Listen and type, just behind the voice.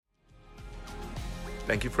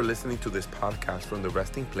Thank you for listening to this podcast from the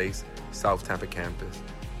Resting Place South Tampa campus.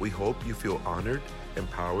 We hope you feel honored,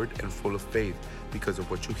 empowered, and full of faith because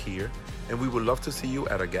of what you hear, and we would love to see you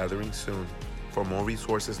at a gathering soon. For more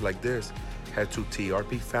resources like this, head to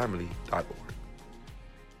trpfamily.org.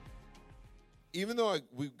 Even though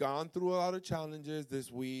we've gone through a lot of challenges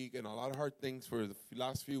this week and a lot of hard things for the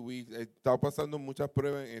last few weeks, he estado pasando muchas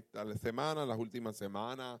pruebas esta semana, las últimas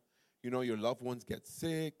semanas. You know, your loved ones get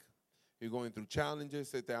sick. You're going through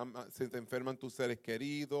challenges. Se te enferman tus seres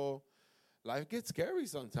queridos. Life gets scary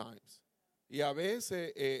sometimes. Y a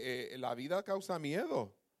veces la vida causa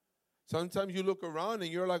miedo. Sometimes you look around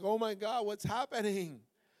and you're like, oh my God, what's happening?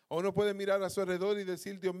 Uno puede mirar a su alrededor y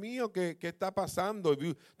decir, Dios mío, ¿qué está pasando?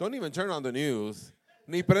 Don't even turn on the news.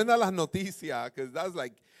 Ni prenda las noticias, because that's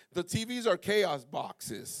like, the TVs are chaos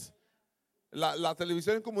boxes. La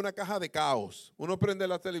televisión es como una caja de caos. Uno prende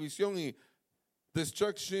la televisión y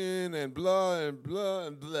destruction and blood and blood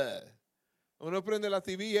and blood. Uno prende la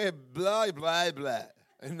TV y es blah, blah, blah.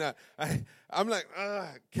 And I'm like,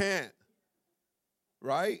 can't.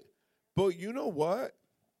 Right? But you know what?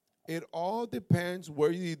 It all depends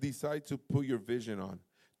where you decide to put your vision on.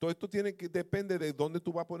 Todo esto depende de dónde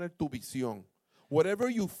tú vas a poner tu visión. Whatever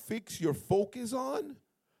you fix your focus on,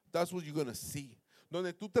 that's what you're going to see.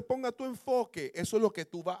 Donde tú te pongas tu enfoque, eso es lo que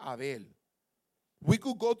tú vas a ver. We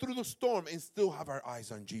could go through the storm and still have our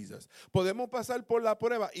eyes on Jesus. Podemos pasar por la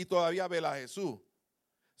prueba y todavía ver a Jesús.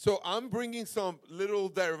 So I'm bringing some little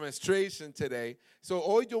demonstration today. So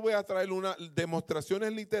hoy yo voy a traer unas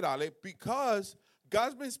demostraciones literales because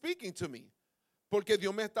God's been speaking to me. Porque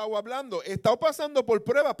Dios me ha estado hablando. He estado pasando por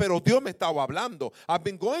prueba, pero Dios me ha estado hablando. I've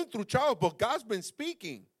been going through trials, but God's been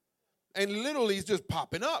speaking. And literally it's just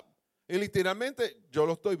popping up. Y literalmente yo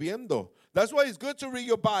lo estoy viendo. That's why it's good to read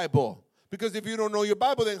your Bible. Because if you don't know your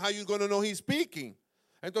Bible, then how are you going to know He's speaking?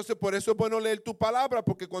 Entonces, por eso es bueno leer tu palabra,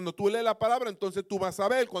 porque cuando tú lees la palabra, entonces tú vas a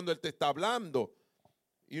ver cuando Él te está hablando.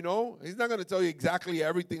 You know, He's not going to tell you exactly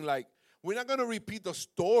everything like, we're not going to repeat the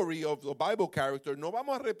story of the Bible character. No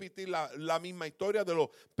vamos a repetir la misma historia de los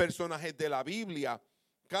personajes de la Biblia.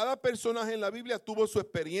 Cada personaje en la Biblia tuvo su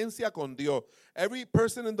experiencia con Dios. Every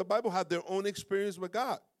person in the Bible had their own experience with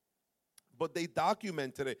God. But they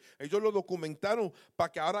documented it. Ellos lo documentaron para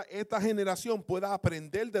que ahora esta generación pueda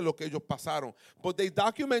aprender de lo que ellos pasaron. But they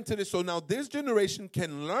documented it so now this generation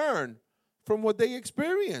can learn from what they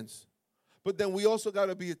experienced. But then we also got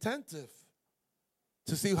to be attentive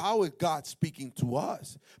to see how is God speaking to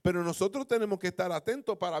us. Pero nosotros tenemos que estar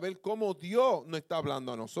atentos para ver cómo Dios nos está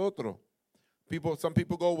hablando a nosotros. Some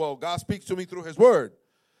people go, well, God speaks to me through His Word.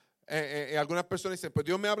 Algunas personas dicen, pues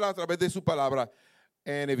Dios me habla a través de su palabra.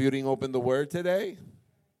 And if you didn't open the Word today,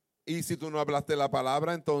 y si tú no hablaste la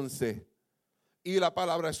palabra, entonces, y la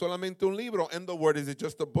palabra es solamente un libro, and the Word, is it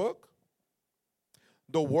just a book?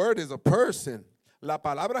 The Word is a person. La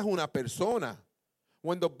palabra es una persona.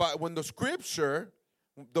 When the scripture,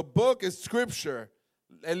 the book is scripture.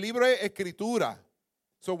 El libro es escritura.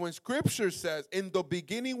 So when scripture says, in the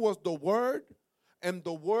beginning was the Word, and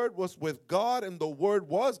the Word was with God, and the Word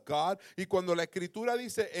was God. Y cuando la escritura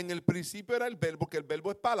dice, en el principio era el verbo, que el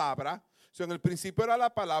verbo es palabra. So en el principio era la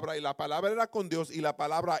palabra, y la palabra era con Dios, y la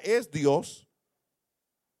palabra es Dios.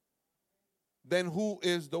 Then who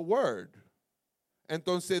is the Word?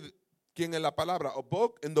 Entonces, ¿quién es la palabra? A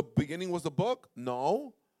book? In the beginning was the book?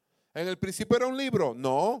 No. En el principio era un libro?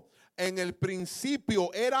 No. En el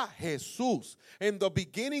principio era Jesús. In the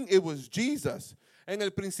beginning it was Jesus. En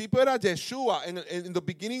el principio era Yeshua. In the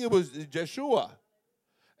beginning it was Yeshua.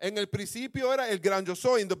 En el principio era el gran yo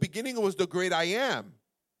soy. In the beginning it was the great I am.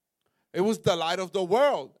 It was the light of the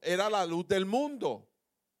world. Era la luz del mundo.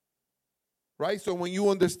 Right? So when you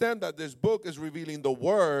understand that this book is revealing the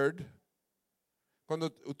word, cuando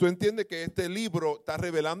tú entiendes que este libro está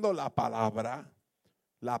revelando la palabra,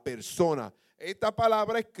 la persona. Esta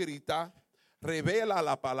palabra escrita revela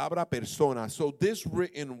la palabra persona. So this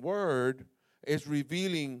written word is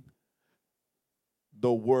revealing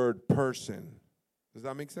the word person. Does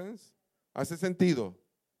that make sense? ¿Hace sentido?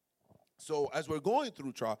 So as we're going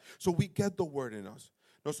through trial, so we get the word in us.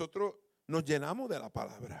 Nosotros nos llenamos de la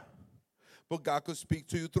palabra. But God could speak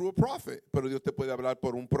to you through a prophet. Pero Dios te puede hablar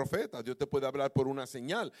por un profeta. Dios te puede hablar por una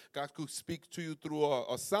señal. God could speak to you through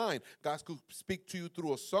a sign. God could speak to you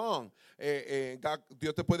through a song.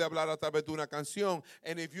 Dios te puede hablar a través de una canción.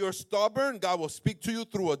 And if you're stubborn, God will speak to you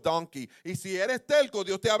through a donkey. Y si eres terco,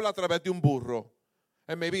 Dios te habla a través de un burro.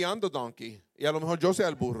 And maybe I'm the donkey. Y a lo mejor yo sea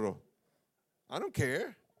el burro. I don't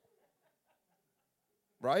care.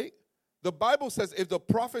 Right? The Bible says if the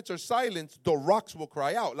prophets are silent, the rocks will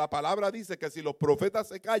cry out. La palabra dice que si los profetas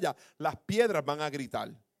se callan, las piedras van a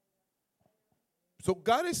gritar. So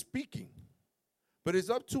God is speaking, but it's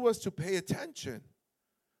up to us to pay attention.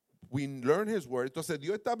 We learn His word. Entonces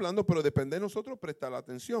Dios está hablando, pero depende de nosotros prestar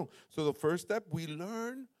atención. So the first step, we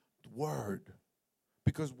learn word,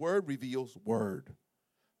 because word reveals word.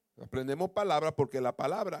 Aprendemos palabra porque la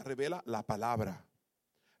palabra revela la palabra.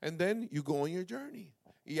 And then you go on your journey.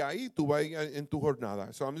 Y ahí tú vas en tu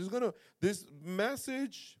jornada. So I'm just going to, this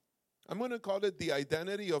message, I'm going to call it the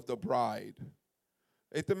identity of the bride.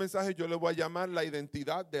 Este mensaje yo le voy a llamar la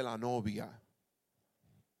identidad de la novia.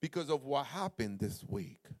 Because of what happened this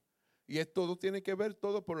week. Y esto tiene que ver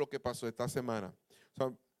todo por lo que pasó esta semana.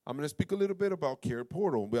 So I'm going to speak a little bit about Care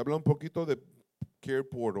Portal. Voy a hablar un poquito de Care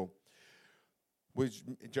Portal, which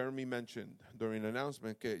Jeremy mentioned during the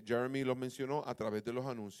announcement, que Jeremy lo mencionó a través de los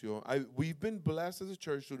anuncios. We've been blessed as a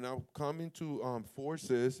church to now come into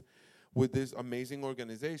forces with this amazing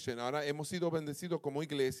organization. Ahora hemos sido bendecidos como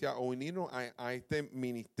iglesia o unirnos a este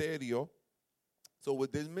ministerio. So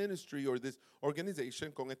with this ministry or this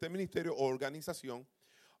organization, con este ministerio o organización,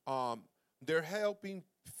 they're helping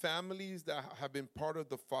families that have been part of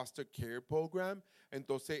the foster care program.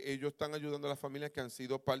 Entonces ellos están ayudando a las familias que han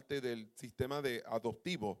sido parte del sistema de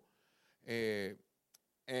adoptivo.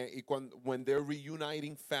 Y when they're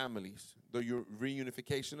reuniting families, the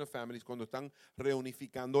reunification of families, cuando están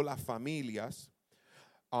reunificando las familias,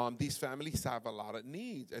 these families have a lot of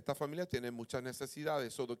needs. Estas familias tienen muchas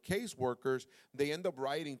necesidades. So the caseworkers, they end up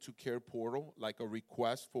writing to Care Portal like a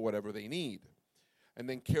request for whatever they need. And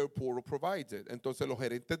then Care Portal provides it. Entonces los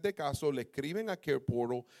gerentes de caso le escriben a Care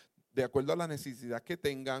Portal de acuerdo a la necesidad que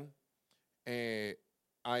tengan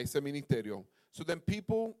a ese ministerio. So then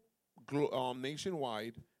people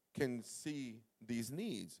nationwide can see these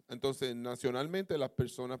needs. Entonces nacionalmente las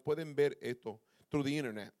personas pueden ver esto through the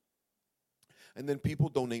internet. And then people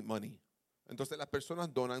donate money. Entonces las personas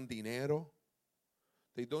donan dinero.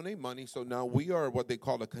 They donate money, so now we are what they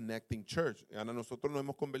call a connecting church. Ahora nosotros nos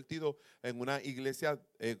hemos convertido en una iglesia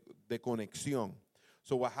de conexión.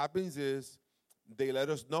 So what happens is they let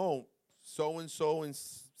us know so-and-so in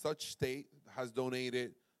such state has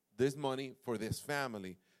donated this money for this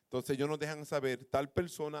family. Entonces ellos nos dejan saber, tal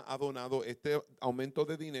persona ha donado este aumento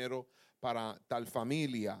de dinero para tal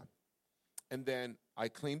familia. And then I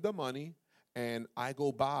claim the money and I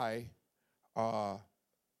go buy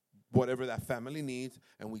whatever that family needs,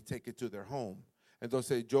 and we take it to their home.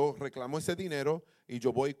 Entonces yo reclamo ese dinero y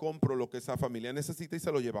yo voy y compro lo que esa familia necesita y se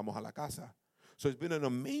lo llevamos a la casa. So it's been an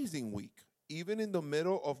amazing week, even in the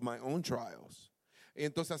middle of my own trials.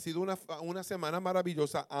 Entonces ha sido una semana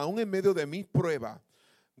maravillosa, aún en medio de mis pruebas.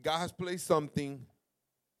 God has placed something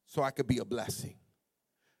so I could be a blessing.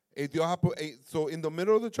 So in the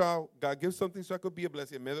middle of the trial, God gives something so I could be a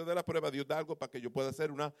blessing. En medio de la prueba, Dios da algo para que yo pueda ser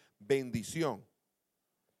una bendición.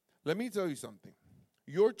 Let me tell you something.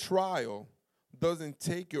 Your trial doesn't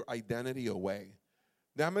take your identity away.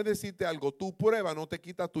 Déjame decirte algo. Tu prueba no te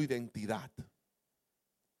quita tu identidad.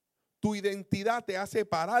 Tu identidad te hace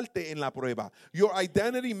pararte en la prueba. Your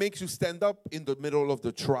identity makes you stand up in the middle of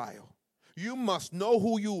the trial. You must know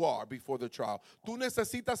who you are before the trial. Tú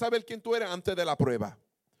necesitas saber quién tú eres antes de la prueba.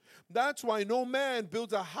 That's why no man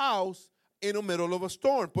builds a house in the middle of a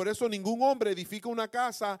storm. Por eso ningún hombre edifica una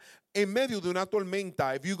casa en medio de una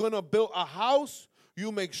tormenta. If you're going to build a house,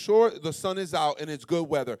 you make sure the sun is out and it's good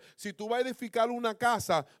weather. Si tú vas a edificar una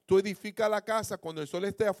casa, tú edificas la casa cuando el sol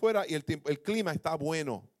esté afuera y el clima está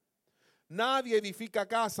bueno. Nadie edifica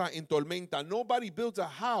casa en tormenta. Nobody builds a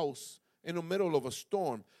house in the middle of a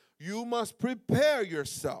storm. You must prepare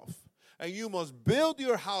yourself. And you must build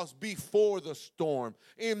your house before the storm,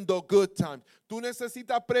 in the good times. Tú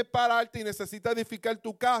necesitas prepararte y necesitas edificar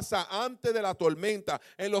tu casa antes de la tormenta.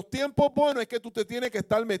 En los tiempos buenos es que tú te tienes que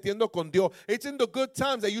estar metiendo con Dios. It's in the good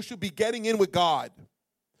times that you should be getting in with God.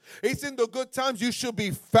 It's in the good times you should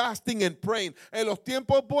be fasting and praying. En los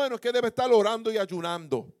tiempos buenos es que debe estar orando y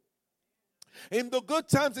ayunando. In the good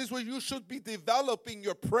times is where you should be developing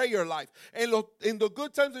your prayer life. In the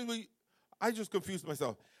good times, I just confused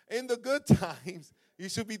myself. In the good times, you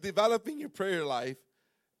should be developing your prayer life.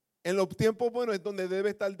 En los tiempos buenos es donde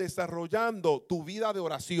debe estar desarrollando tu vida de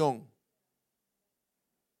oración.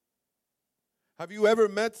 Have you ever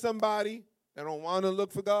met somebody that don't want to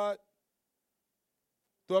look for God?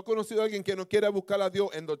 ¿Tú has conocido a alguien que no quiere buscar a Dios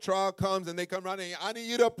and the trial comes and they come around and I need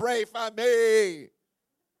you to pray for me?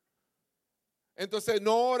 Entonces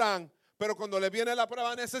no oran, pero cuando le viene la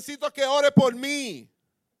prueba, necesito que ore por mí.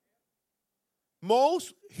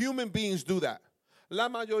 Most human beings do that. La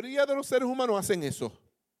mayoría de los seres humanos hacen eso.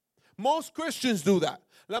 Most Christians do that.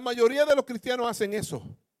 La mayoría de los cristianos hacen eso.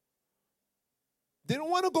 They don't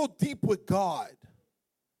want to go deep with God.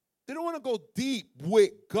 They don't want to go deep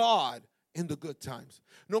with God in the good times.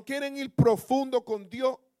 No quieren ir profundo con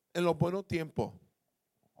Dios en los buenos tiempos.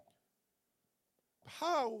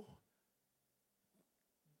 How?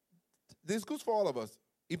 This goes for all of us.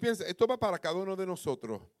 Y piensa, esto va para cada uno de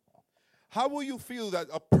nosotros. How will you feel that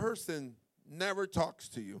a person never talks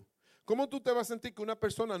to you? ¿Cómo tú te vas a sentir que una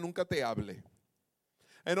persona nunca te hable?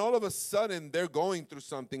 And all of a sudden, they're going through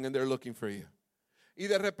something and they're looking for you. Y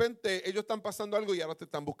de repente, ellos están pasando algo y ahora te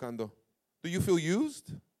están buscando. Do you feel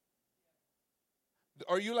used?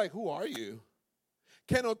 Are you like, who are you?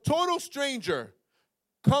 Can a total stranger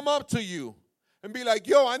come up to you and be like,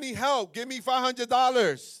 yo, I need help, give me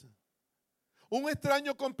 $500? Un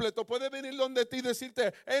extraño completo puede venir donde ti y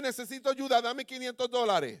decirte, hey, necesito ayuda, dame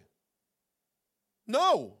 $500.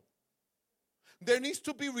 No. There needs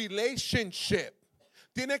to be relationship.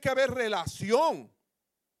 Tiene que haber relación.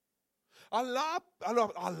 A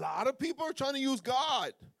lot of people are trying to use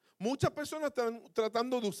God. Muchas personas están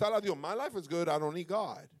tratando de usar a Dios. My life is good, I don't need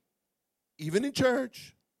God. Even in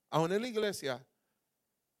church, aún en la iglesia,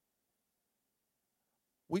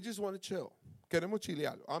 we just want to chill. Queremos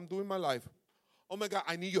chilear. I'm doing my life. Oh my God,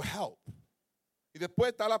 I need your help. Y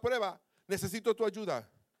después está la prueba. Necesito tu ayuda.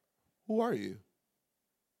 Who are you?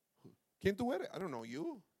 ¿Quién tú eres? I don't know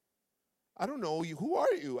you. I don't know you. Who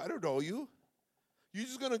are you? I don't know you. You're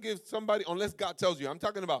just going to give somebody, unless God tells you. I'm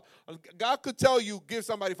talking about, God could tell you, give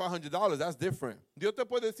somebody $500. That's different. Dios te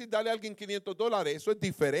puede decir, dale a alguien $500. Eso es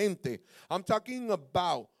diferente. I'm talking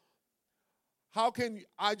about, how can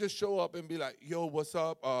I just show up and be like, yo, what's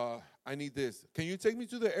up? I need this. Can you take me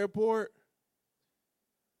to the airport?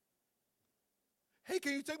 Hey,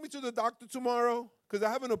 can you take me to the doctor tomorrow? Because I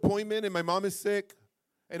have an appointment and my mom is sick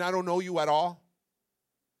and I don't know you at all.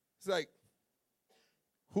 It's like,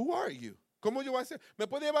 who are you? ¿Cómo yo voy a hacer? ¿Me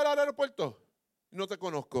puede llevar al aeropuerto? No te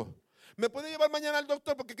conozco. ¿Me puede llevar mañana al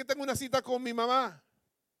doctor porque aquí tengo una cita con mi mamá?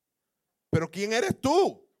 ¿Pero quién eres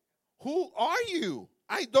tú? Who are you?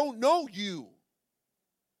 I don't know you.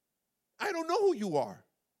 I don't know who you are.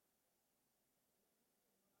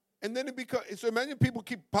 And then it becomes, so imagine people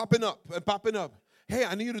keep popping up and popping up. Hey,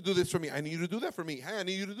 I need you to do this for me. I need you to do that for me. Hey, I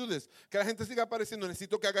need you to do this. Que la gente siga apareciendo.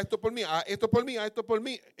 Necesito que haga esto por mí. Esto por mí. Esto por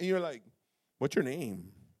mí. And you're like, what's your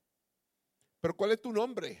name? Pero ¿cuál es tu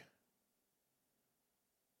nombre?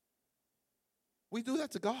 We do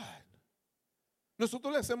that to God.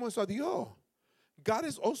 Nosotros le hacemos eso a Dios. God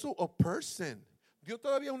is also a person. Dios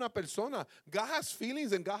todavía es una persona. God has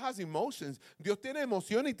feelings and God has emotions. Dios tiene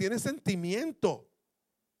emoción y tiene sentimiento.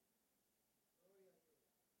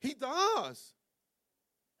 He does.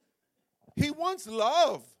 He wants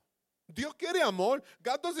love. Dios quiere amor.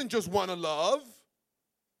 God doesn't just want to love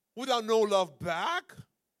without no love back.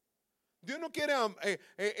 Dios no quiere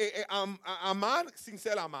amar sin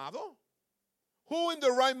ser amado. Who in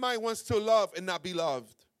the right mind wants to love and not be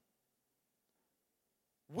loved?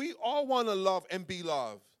 We all want to love and be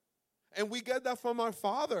loved. And we get that from our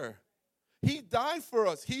Father. He died for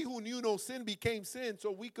us. He who knew no sin became sin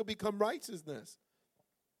so we could become righteousness.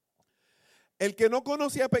 El que no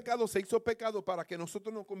conocía pecado se hizo pecado para que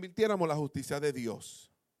nosotros nos convirtiéramos en la justicia de Dios.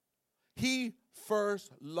 He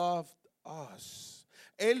first loved us.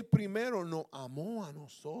 Él primero nos amó a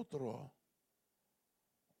nosotros.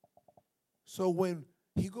 So when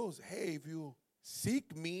he goes, hey, if you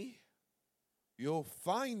seek me, you'll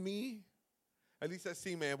find me. Él dice,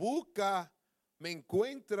 si me busca, me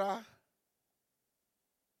encuentra.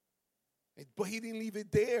 But he didn't leave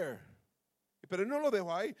it there. Pero él no lo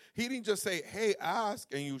dejó ahí. He didn't just say, hey, ask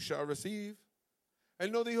and you shall receive.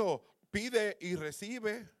 Él no dijo, pide y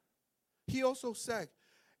recibe. He also said,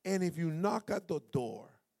 and if you knock at the door,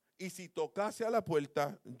 y si tocase a la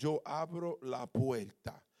puerta, yo abro la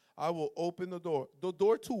puerta. I will open the door. The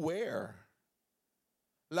door to where?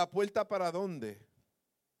 La puerta para dónde?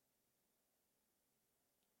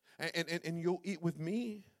 And you'll eat with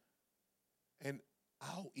me, and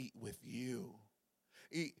I'll eat with you.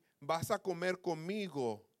 Y vas a comer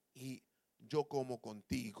conmigo, y yo como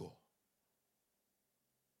contigo.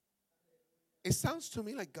 It sounds to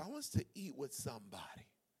me like God wants to eat with somebody.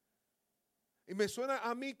 Y me suena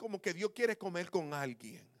a mí como que Dios quiere comer con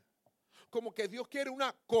alguien. Como que Dios quiere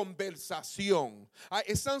una conversación.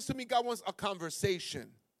 It sounds to me God wants a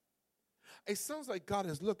conversation. It sounds like God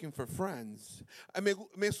is looking for friends. Me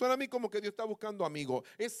suena a mí como que Dios está buscando amigos.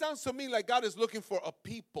 It sounds to me like God is looking for a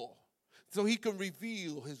people so he can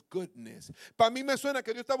reveal his goodness. Para mí me suena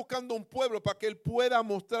que Dios está buscando un pueblo para que él pueda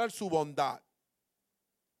mostrar su bondad.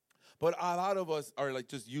 But a lot of us are like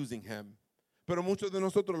just using him. Pero muchos de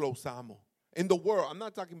nosotros lo usamos. In the world, I'm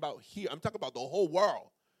not talking about here, I'm talking about the whole world.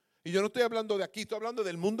 Y yo no estoy hablando de aquí, estoy hablando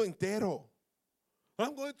del mundo entero.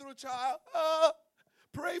 I'm going through a trial.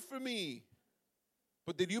 Pray for me.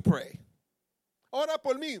 But did you pray? Ora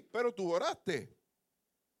por mí, pero tú oraste.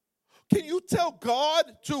 Can you tell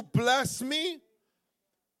God to bless me?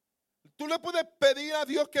 ¿Tú le puedes pedir a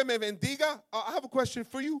Dios que me bendiga? I have a question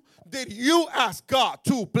for you. Did you ask God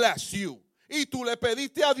to bless you? Y tú le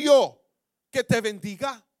pediste a Dios que te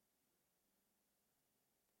bendiga?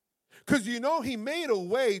 Because you know he made a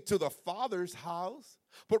way to the Father's house.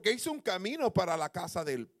 Porque hizo un camino para la casa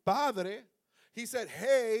del Padre. He said,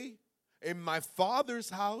 hey, in my Father's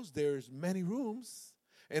house there's many rooms.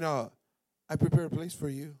 And I prepare a place for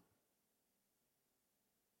you.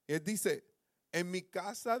 Y él dice, en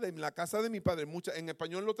la casa de mi padre, en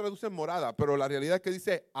español lo traducen morada, pero la realidad es que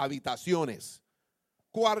dice habitaciones,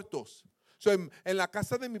 cuartos. So, en la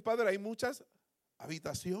casa de mi padre hay muchas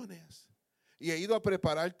habitaciones. Y he ido a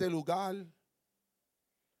prepararte lugar.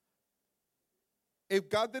 If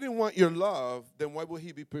God didn't want your love, then why would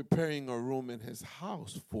he be preparing a room in his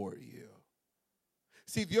house for you?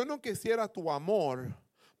 Si Dios no quisiera tu amor,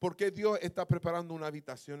 ¿por qué Dios está preparando una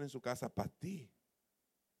habitación en su casa para ti?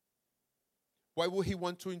 Why would he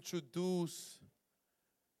want to introduce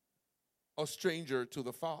a stranger to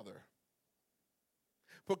the Father?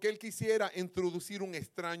 Porque él quisiera introducir un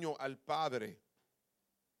extraño al Padre.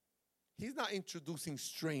 He's not introducing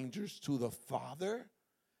strangers to the Father.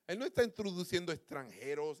 Él no está introduciendo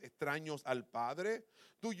extraños al Padre.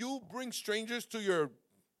 Do you bring strangers to your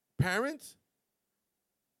parents?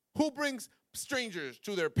 Who brings strangers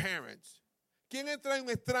to their parents? ¿Quién trae un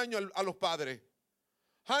extraño a los padres?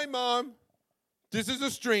 Hi, Mom. This is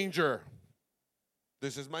a stranger.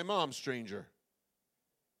 This is my mom, stranger.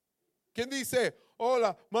 ¿Quién dice,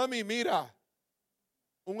 hola, mami, mira,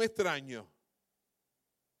 un extraño?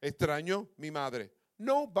 Extraño, mi madre.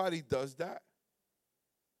 Nobody does that.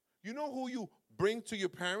 You know who you bring to your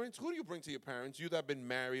parents? Who do you bring to your parents? You that have been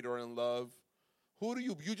married or in love. Who do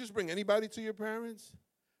you just bring anybody to your parents?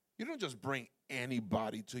 You don't just bring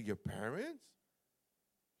anybody to your parents.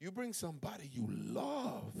 You bring somebody you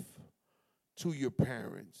love to your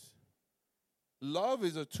parents. Love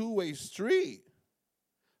is a two-way street.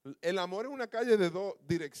 El amor es una calle de dos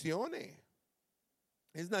direcciones.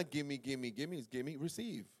 It's not gimme, gimme, gimme. It's gimme,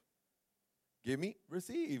 receive. Gimme,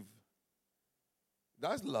 receive.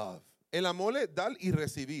 That's love. El amor es dar y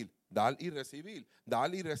recibir. Dar y recibir. Dar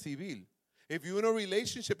y recibir. If you're in a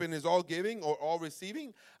relationship and it's all giving or all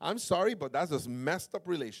receiving, I'm sorry, but that's a messed up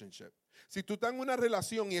relationship. Si tú estás en una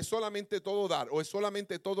relación y es solamente todo dar o es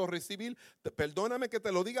solamente todo recibir, perdóname que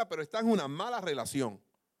te lo diga, pero estás en una mala relación.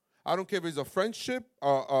 I don't care if it's a friendship,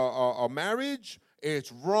 a marriage,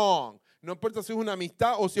 it's wrong. No importa si es una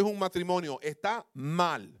amistad o si es un matrimonio, está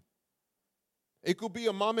mal. It could be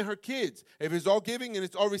a mom and her kids. If it's all giving and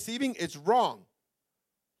it's all receiving, it's wrong.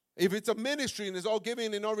 If it's a ministry and it's all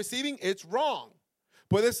giving and all receiving, it's wrong.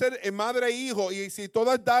 Puede ser madre e hijo y si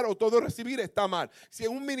todo es dar o todo recibir, está mal. Si es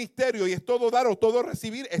un ministerio y es todo dar o todo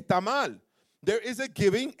recibir, está mal. There is a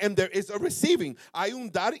giving and there is a receiving. Hay un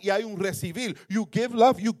dar y hay un recibir. You give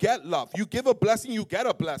love, you get love. You give a blessing, you get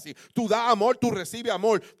a blessing. Tú das amor, tú recibes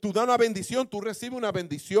amor. Tú das una bendición, tú recibes una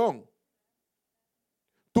bendición.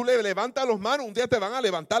 Tú le levantas las manos, un día te van a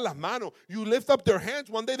levantar las manos. You lift up their hands,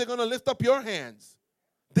 one day they're going to lift up your hands.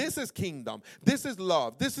 This is kingdom. This is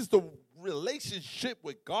love. This is the relationship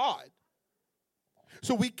with God.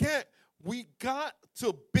 So we got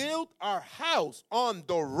to build our house on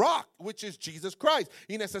the rock, which is Jesus Christ.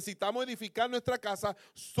 Y necesitamos edificar nuestra casa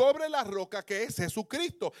sobre la roca que es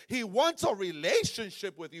Jesucristo. He wants a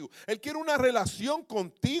relationship with you. Él quiere una relación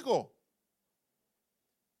contigo.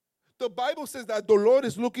 The Bible says that the Lord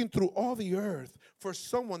is looking through all the earth for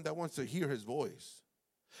someone that wants to hear his voice.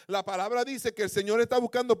 La palabra dice que el Señor está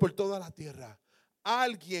buscando por toda la tierra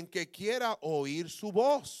alguien que quiera oír su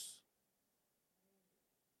voz.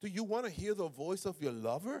 Do you want to hear the voice of your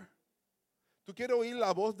lover? ¿Tú quieres oír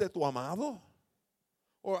la voz de tu amado?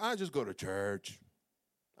 Or I just go to church.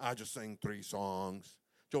 I just sing 3 songs.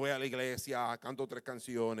 Yo voy a la iglesia, canto 3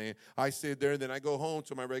 canciones. I sit there, then I go home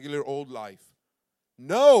to my regular old life.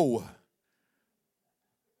 No.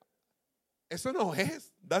 Eso no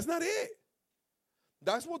es. That's not it.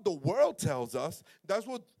 That's what the world tells us. That's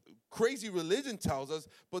what crazy religion tells us,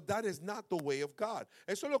 but that is not the way of God.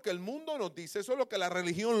 Eso es lo que el mundo nos dice, eso es lo que la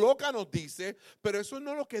religión loca nos dice, pero eso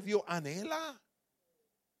no es lo que Dios anhela.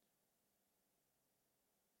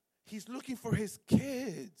 He's looking for his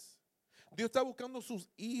kids. Dios está buscando sus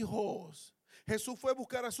hijos. Jesús fue a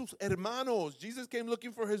buscar a sus hermanos. Jesus came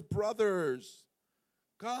looking for his brothers.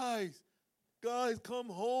 Guys, come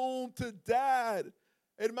home to dad.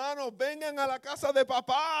 Hermanos, vengan a la casa de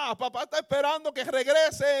papá. Papá está esperando que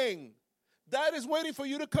regresen. Dad is waiting for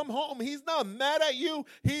you to come home. He's not mad at you.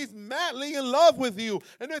 He's madly in love with you.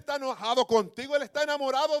 Él no está enojado contigo. Él está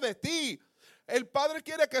enamorado de ti. El Padre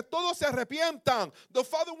quiere que todos se arrepientan. The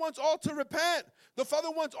Father wants all to repent. The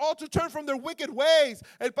Father wants all to turn from their wicked ways.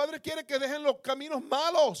 El Padre quiere que dejen los caminos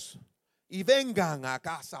malos y vengan a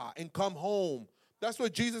casa and come home. That's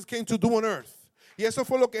what Jesus came to do on earth. Y eso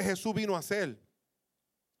fue lo que Jesús vino a hacer.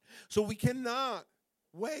 So we cannot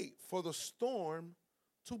wait for the storm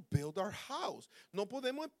to build our house. No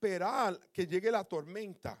podemos esperar que llegue la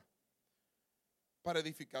tormenta para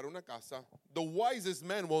edificar una casa. The wisest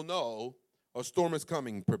man will know a storm is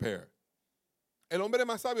coming, prepare. El hombre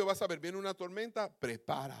más sabio va a saber, viene una tormenta,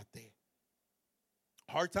 prepárate.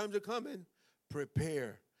 Hard times are coming,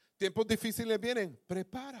 prepare. Tiempos difíciles vienen,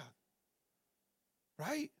 prepara.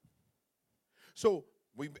 Right? So,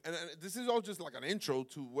 and this is all just like an intro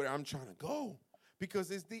to where I'm trying to go.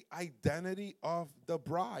 Because it's the identity of the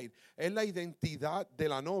bride. Es la identidad de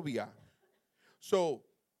la novia. So,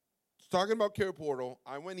 talking about Care Portal,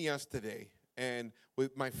 I went yesterday and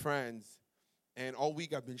with my friends, and all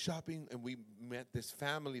week I've been shopping, and we met this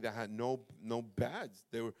family that had no beds.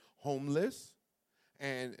 They were homeless,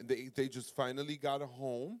 and they just finally got a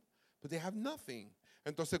home, but they have nothing.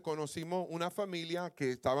 Entonces conocimos una familia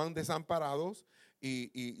que estaban desamparados y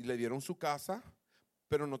le dieron su casa,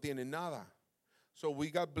 pero no tienen nada. So we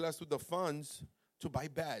got blessed with the funds to buy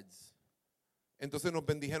beds. Entonces nos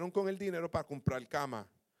bendijeron con el dinero para comprar cama.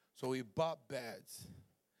 So we bought beds.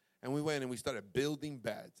 And we went and we started building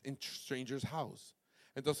beds in strangers' house.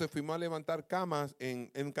 Entonces fuimos a levantar camas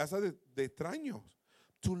en casa de extraños.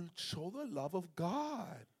 To show the love of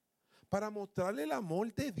God. Para mostrarle el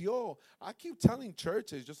amor de Dios. I keep telling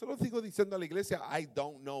churches, yo se lo sigo diciendo a la iglesia, I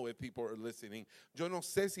don't know if people are listening. Yo no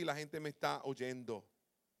sé si la gente me está oyendo.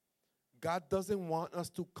 God doesn't want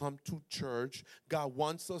us to come to church. God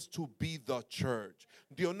wants us to be the church.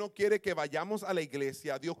 Dios no quiere que vayamos a la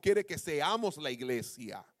iglesia. Dios quiere que seamos la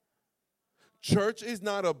iglesia. Church is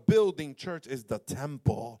not a building. Church is the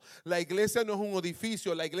temple. La iglesia no es un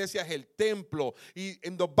edificio. La iglesia es el templo.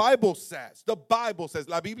 And the Bible says,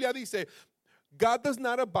 la Biblia dice, God does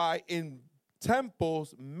not abide in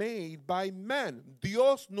temples made by men.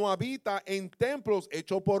 Dios no habita en templos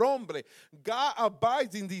hechos por hombre. God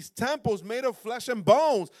abides in these temples made of flesh and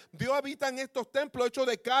bones. Dios habita en estos templos hechos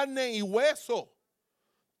de carne y hueso.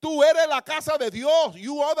 Tú eres la casa de Dios.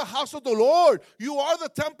 You are the house of the Lord. You are the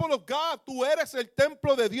temple of God. Tú eres el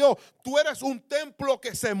templo de Dios. Tú eres un templo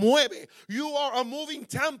que se mueve. You are a moving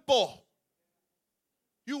temple.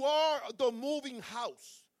 You are the moving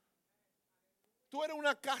house. Tú eres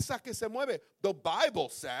una casa que se mueve. The Bible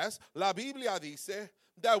says, la Biblia dice,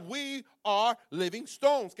 that we are living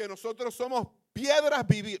stones, que nosotros somos piedras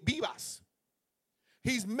vivas.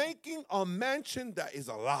 He's making a mansion that is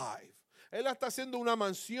alive. Él está haciendo una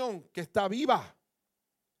mansión que está viva.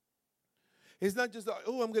 It's not just,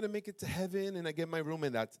 oh, I'm going to make it to heaven and I get my room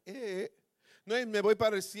and that's it. No es, me voy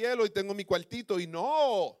para el cielo y tengo mi cuartito y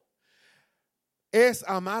no. Es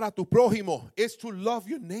amar a tu prójimo. It's to love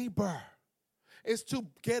your neighbor. It's to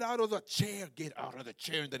get out of the chair. Get out of the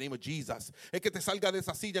chair in the name of Jesus. Es que te salga de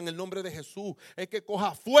esa silla en el nombre de Jesús. Es que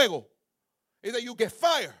coja fuego. It's that you get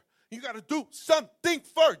fire. You got to do something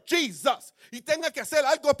for Jesus. Y tenga que hacer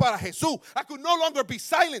algo para Jesús. I could no longer be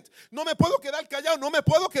silent. No me puedo quedar callado. No me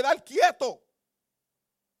puedo quedar quieto.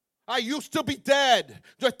 I used to be dead.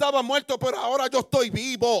 Yo estaba muerto, pero ahora yo estoy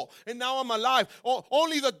vivo. And now I'm alive.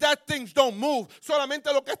 Only the dead things don't move. Solamente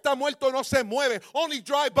lo que está muerto no se mueve. Only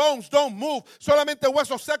dry bones don't move. Solamente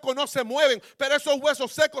huesos secos no se mueven. Pero esos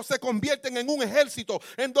huesos secos se convierten en un ejército.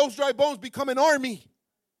 And those dry bones become an army.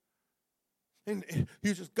 And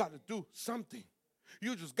you just got to do something.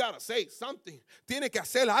 You just got to say something. Tiene que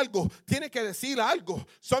hacer algo. Tiene que decir algo.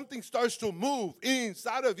 Something starts to move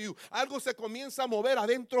inside of you. Algo se comienza a mover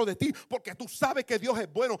adentro de ti. Porque tú sabes que Dios es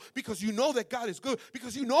bueno. Because you know that God is good.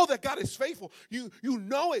 Because you know that God is faithful. You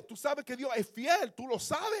know it. Tú sabes que Dios es fiel. Tú lo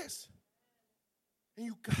sabes. And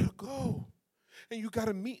you got to go. And you got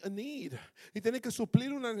to meet a need. Y tiene que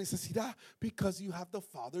suplir una necesidad because you have the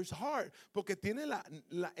Father's heart. Porque tiene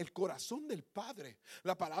el corazón del Padre.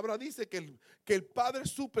 La palabra dice que el Padre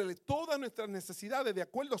suple todas nuestras necesidades de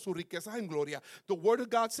acuerdo a sus riquezas en gloria. The Word of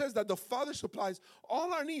God says that the Father supplies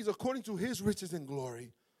all our needs according to His riches and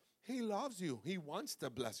glory. He loves you. He wants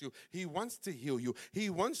to bless you. He wants to heal you.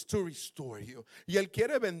 He wants to restore you. Y Él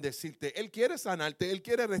quiere bendecirte. Él quiere sanarte. Él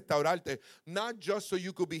quiere restaurarte. Not just so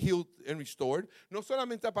you could be healed and restored. No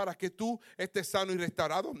solamente para que tú estés sano y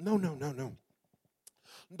restaurado. No.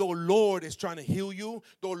 The Lord is trying to heal you.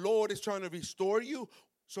 The Lord is trying to restore you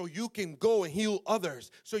So you can go and heal others.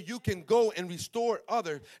 So you can go and restore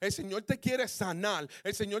others. El Señor te quiere sanar.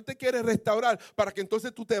 El Señor te quiere restaurar para que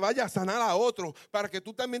entonces tú te vayas a sanar a otro. Para que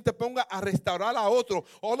tú también te pongas a restaurar a otro.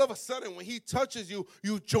 All of a sudden, when He touches you,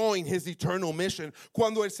 you join His eternal mission.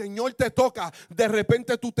 Cuando el Señor te toca, de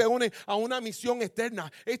repente tú te unes a una misión eterna.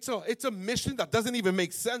 It's a mission that doesn't even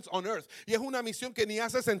make sense on earth. Y es una misión que ni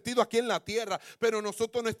hace sentido aquí en la tierra. Pero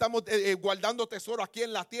nosotros no estamos guardando tesoro aquí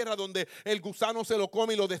en la tierra donde el gusano se lo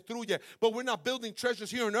come y lo destruye. But we're not building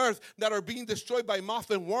treasures here on earth that are being destroyed by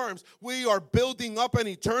moth and worms. We are building up an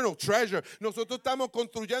eternal treasure. Nosotros estamos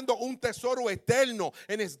construyendo un tesoro eterno,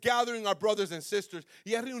 and it's gathering our brothers and sisters.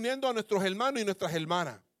 Y es reuniendo a nuestros hermanos y nuestras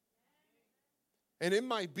hermanas. And it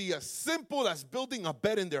might be as simple as building a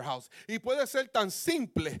bed in their house. Y puede ser tan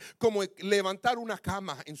simple como levantar una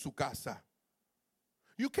cama en su casa.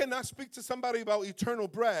 You cannot speak to somebody about eternal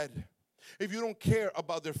bread if you don't care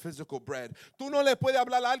about their physical bread. Tú no le puedes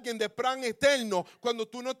hablar a alguien de pan eterno cuando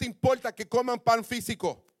tú no te importa que coman pan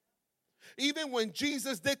físico. Even when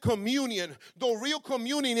Jesus did communion, the real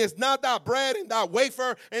communion is not that bread and that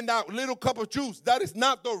wafer and that little cup of juice. That is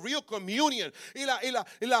not the real communion. Y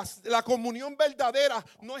la comunión verdadera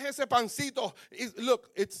no es ese pancito.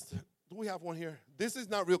 Look, do we have one here? This is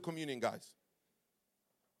not real communion, guys.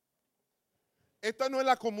 Esta no es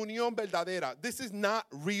la comunión verdadera. This is not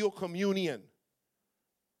real communion.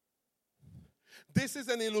 This is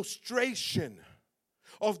an illustration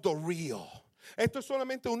of the real. Esto es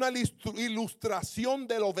solamente una ilustración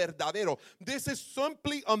de lo verdadero. This is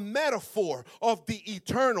simply a metaphor of the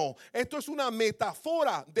eternal. Esto es una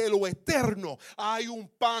metáfora de lo eterno. Hay un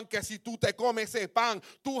pan que si tú te comes ese pan,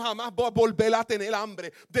 tú jamás vas a volver a tener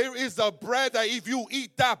hambre. There is a bread that if you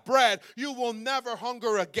eat that bread, you will never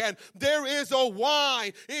hunger again. There is a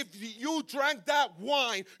wine. If you drank that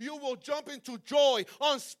wine, you will jump into joy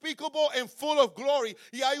unspeakable and full of glory.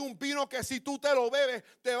 Y hay un vino que si tú te lo bebes,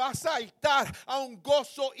 te vas a saltar a un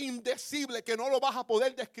gozo indecible que no lo vas a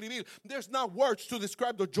poder describir. There's not words to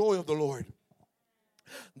describe the joy of the Lord.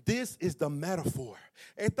 This is the metaphor.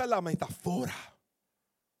 Esta es la metáfora.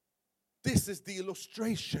 This is the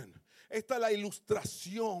illustration. Esta es la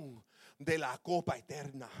ilustración de la copa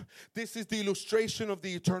eterna. This is the illustration of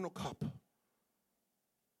the eternal cup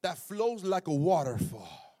that flows like a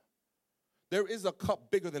waterfall. There is a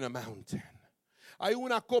cup bigger than a mountain. Hay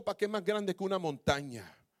una copa que es más grande que una montaña.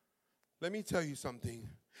 Let me tell you something.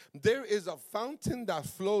 There is a fountain that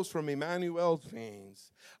flows from Emmanuel's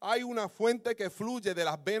veins. Hay una fuente que fluye de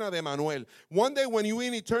las venas de Manuel. One day when you're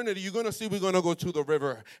in eternity, you're going to see we're going to go to the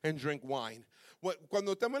river and drink wine.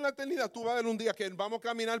 Cuando estemos en la eternidad, tú vas a ver un día que vamos a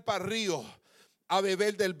caminar para el río a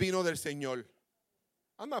beber del vino del Señor.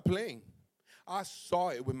 I'm not playing. I saw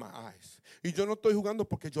it with my eyes. Y yo no estoy jugando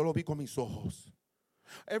porque yo lo vi con mis ojos.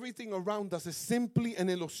 Everything around us is simply an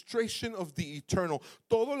illustration of the eternal.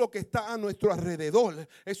 Todo lo que está a nuestro alrededor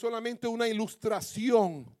es solamente una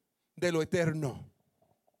ilustración de lo eterno.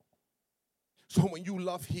 So when you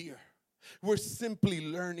love here, we're simply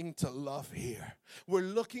learning to love here. We're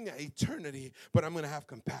looking at eternity, but I'm going to have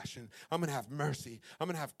compassion. I'm going to have mercy. I'm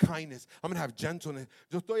going to have kindness. I'm going to have gentleness.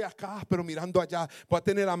 Yo estoy acá, pero mirando allá. Voy a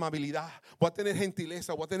tener amabilidad. Voy a tener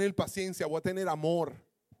gentileza. Voy a tener paciencia. Voy a tener amor.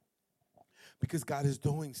 Because God is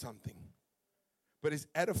doing something. But it's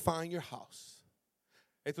edifying your house.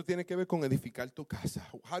 Esto tiene que ver con edificar tu casa.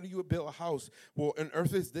 How do you build a house? Well, on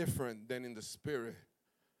earth is different than in the spirit.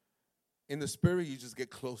 In the spirit, you just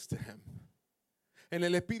get close to Him. En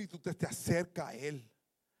el espíritu te acerca a Él.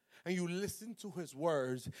 And you listen to His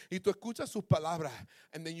words. Y tú escuchas sus palabras.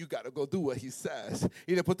 And then you got to go do what He says.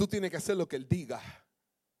 Y después tú tienes que hacer lo que Él diga.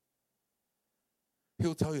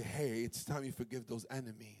 He'll tell you, hey, it's time you forgive those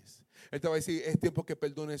enemies. Él te va a decir, es tiempo que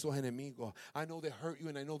perdone esos enemigos. I know they hurt you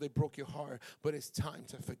and I know they broke your heart, but it's time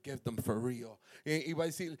to forgive them for real. Y va a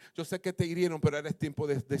decir, yo sé que te hirieron, pero ahora es tiempo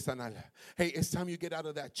de sanar. Hey, it's time you get out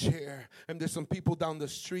of that chair. And there's some people down the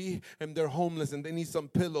street and they're homeless and they need some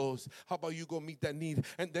pillows. How about you go meet that need?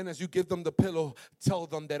 And then as you give them the pillow, tell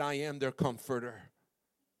them that I am their comforter.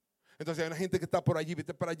 Entonces hay una gente que está por allí,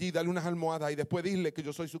 vete para allí, dale unas almohadas y después dile que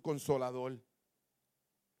yo soy su consolador.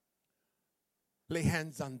 Lay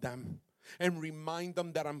hands on them and remind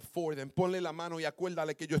them that I'm for them. Ponle la mano y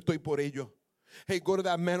acuérdale que yo estoy por ellos. Hey, go to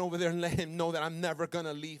that man over there and let him know that I'm never going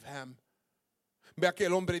to leave him. Ve a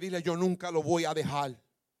aquel hombre y dile, yo nunca lo voy a dejar.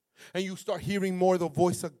 And you start hearing more the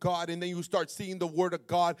voice of God, and then you start seeing the word of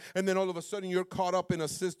God, and then all of a sudden you're caught up in a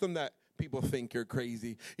system that People think you're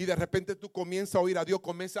crazy. Y de repente tú comienzas a oír a Dios,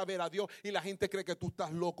 comienzas a ver a Dios y la gente cree que tú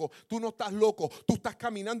estás loco. Tú no estás loco. Tú estás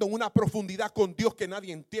caminando en una profundidad con Dios que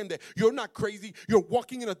nadie entiende. You're not crazy. You're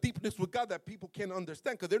walking in a deepness with God that people can't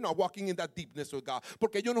understand because they're not walking in that deepness with God.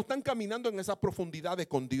 Porque ellos no están caminando en esas profundidades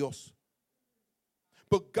con Dios.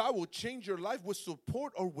 But God will change your life with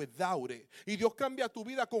support or without it. Y Dios cambia tu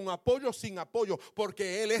vida con apoyo o sin apoyo, porque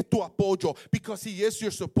Él es tu apoyo. Because He is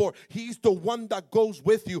your support. He's the one that goes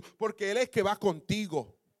with you, porque Él es que va contigo.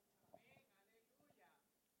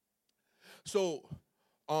 So,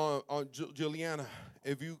 Juliana,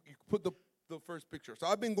 if you put the first picture. So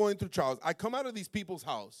I've been going through trials. I come out of these people's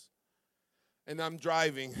house, and I'm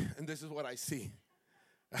driving, and this is what I see.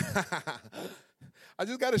 I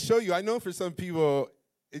just got to show you. I know for some people,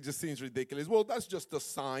 it just seems ridiculous. Well, that's just a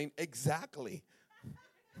sign. Exactly.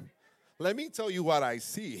 Let me tell you what I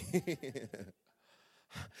see.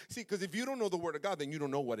 See, because if you don't know the word of God, then you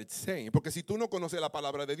don't know what it's saying. Porque si tú no conoces la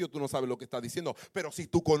palabra de Dios, tú no sabes lo que está diciendo. Pero si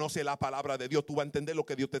tú conoces la palabra de Dios, tú vas a entender lo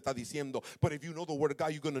que Dios te está diciendo. But if you know the word of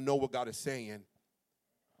God, you're going to know what God is saying.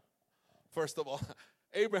 First of all,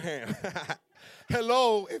 Abraham.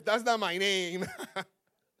 Hello, if that's not my name.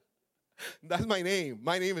 That's my name.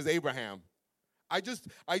 My name is Abraham.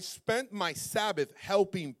 I spent my Sabbath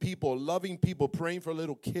helping people, loving people, praying for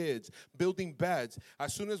little kids, building beds.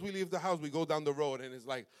 As soon as we leave the house, we go down the road, and it's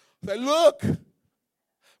like, look,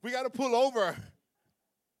 we got to pull over.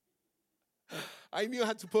 I knew I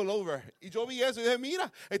had to pull over. Y yo vi eso y dije,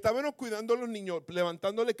 mira, estábamos cuidando a los niños,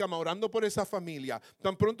 levantándole cama, orando por esa familia.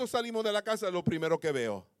 Tan pronto salimos de la casa, lo primero que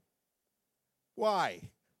veo. Why?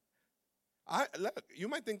 Look, you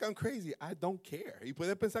might think I'm crazy. I don't care. Y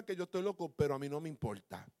puedes pensar que yo estoy loco, pero a mí no me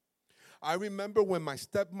importa. I remember when my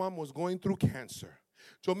stepmom was going through cancer.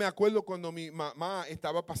 Yo me acuerdo cuando mi mamá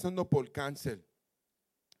estaba pasando por cáncer.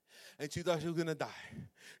 And she thought she was going to die.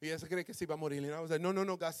 Y ella se cree que se iba a morir. And I was like,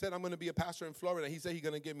 no. God said I'm going to be a pastor in Florida. He said he's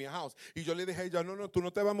going to give me a house. Y yo le dije a ella, no, tú no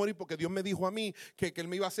te vas a morir porque Dios me dijo a mí que él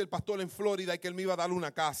me iba a ser pastor en Florida y que él me iba a dar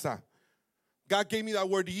una casa. God gave me that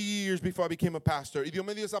word years before I became a pastor. Y Dios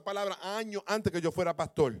me dio esa palabra años antes que yo fuera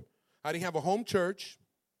pastor. I didn't have a home church.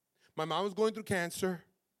 My mom was going through cancer.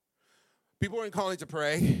 People weren't calling to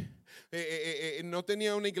pray. No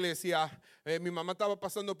tenía una iglesia. Mi mamá estaba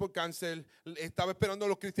pasando por cáncer. Estaba esperando a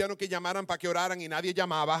los cristianos que llamaran para que oraran y nadie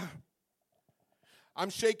llamaba. I'm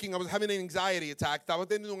shaking. I was having an anxiety attack. Estaba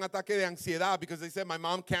teniendo un ataque de ansiedad because they said my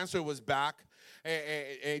mom's cancer was back.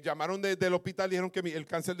 Llamaron del hospital y dijeron que el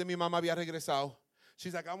cáncer de mi mamá había regresado.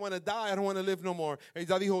 She's like, I want to die. I don't want to live no more.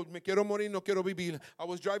 Ella dijo, me quiero morir, no quiero vivir. I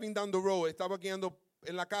was driving down the road. Estaba guiando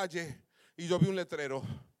en la calle y yo vi un letrero.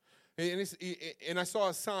 And I saw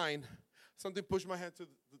a sign. Something pushed my head to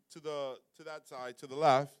that side, to the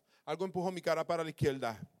left. Algo empujó mi cara para la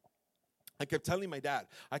izquierda. I kept telling my dad,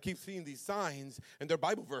 I keep seeing these signs, and they're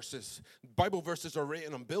Bible verses. Bible verses are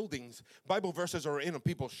written on buildings. Bible verses are written on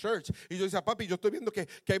people's shirts. Y yo decía, papi, yo estoy viendo que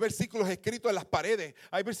hay versículos escritos en las paredes.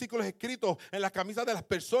 Hay versículos escritos en las camisas de las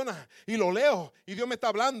personas. Y lo leo, y Dios me está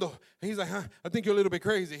hablando. And he's like, I think you're a little bit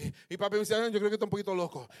crazy. Y papi me decía, yo creo que está un poquito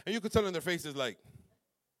loco. And you could tell in their faces like,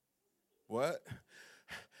 what?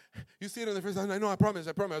 You see it in the first time. I know, I promise.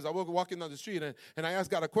 I was walking down the street and I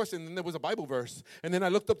asked God a question, and there was a Bible verse. And then I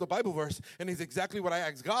looked up the Bible verse, and it's exactly what I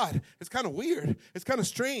asked God. It's kind of weird. It's kind of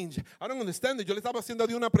strange. I don't understand it. Yo le estaba haciendo a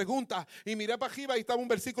Dios una pregunta, y miré para arriba y estaba un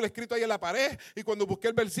versículo escrito ahí en la pared. Y cuando busqué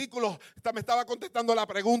el versículo, me estaba contestando la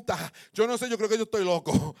pregunta. Yo no sé, yo creo que yo estoy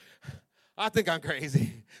loco. I think I'm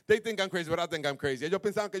crazy. They think I'm crazy, but I think I'm crazy. Ellos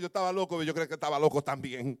pensaban que yo estaba loco, pero yo creo que estaba loco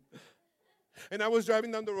también. And I was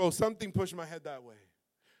driving down the road. Something pushed my head that way.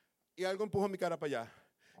 Y algo empujó mi cara para allá.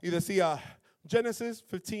 Y decía, Genesis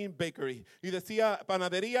 15 Bakery. Y decía,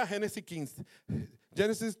 Panadería Genesis 15.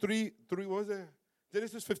 Genesis 3, what was it?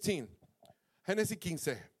 Genesis 15. Genesis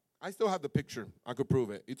 15. I still have the picture. I could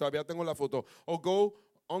prove it. Y todavía tengo la foto. Or go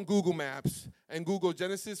on Google Maps and Google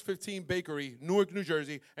Genesis 15 Bakery, Newark, New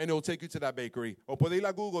Jersey, and it will take you to that bakery. O puede ir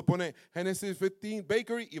a Google, pone Genesis 15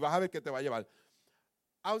 Bakery y vas a ver que te va a llevar.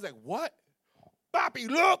 I was like, what? Papi,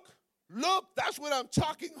 look, that's what I'm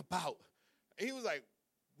talking about. And he was like,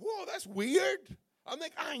 whoa, that's weird. I'm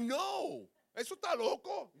like, I know. Eso está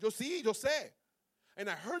loco. Yo sí, yo sé. And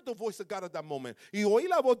I heard the voice of God at that moment. Y oí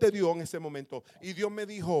la voz de Dios en ese momento. Y Dios me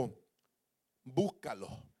dijo,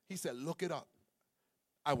 búscalo. He said, look it up.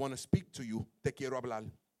 I want to speak to you. Te quiero hablar.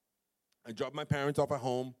 I dropped my parents off at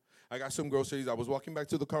home. I got some groceries. I was walking back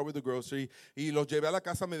to the car with the grocery. Y los llevé a la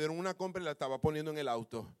casa. Me dieron una compra y la estaba poniendo en el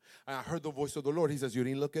auto. And I heard the voice of the Lord. He says, you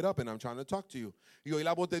didn't look it up, and I'm trying to talk to you. Y oí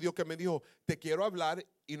la voz de Dios que me dijo, te quiero hablar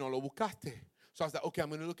y no lo buscaste. So I was like, okay, I'm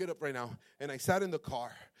going to look it up right now. And I sat in the car.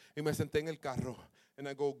 Y me senté en el carro. And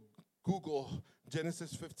I go, Google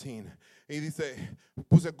Genesis 15. Y dice,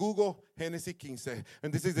 puse Google Genesis 15.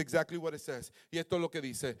 And this is exactly what it says. Y esto es lo que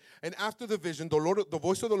dice. And after the vision, the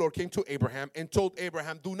voice of the Lord came to Abraham and told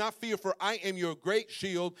Abraham, do not fear, for I am your great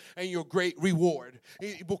shield and your great reward.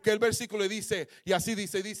 Y busqué el versículo y dice, y así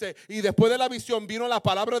dice, y después de la visión vino la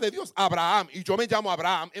palabra de Dios a Abraham. Y yo me llamo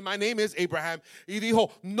Abraham, and my name is Abraham. Y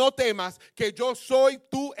dijo, no temas, que yo soy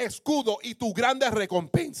tu escudo y tu grande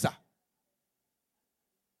recompensa.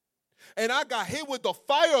 And I got hit with the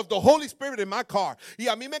fire of the Holy Spirit in my car. Y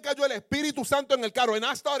a mí me cayó el Espíritu Santo en el carro. And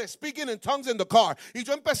I started speaking in tongues in the car. Y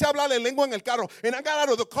yo empecé a hablar en lengua en el carro. And I got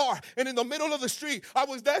out of the car. And in the middle of the street, I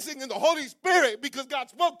was dancing in the Holy Spirit because God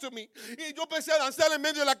spoke to me. Y yo empecé a danzar en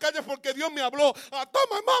medio de la calle porque Dios me habló. I thought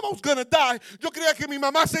my mama was going to die. Yo creía que mi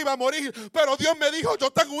mamá se iba a morir. Pero Dios me dijo, yo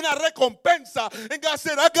tengo una recompensa. And God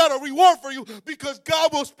said, I got a reward for you because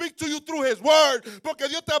God will speak to you through His word. Porque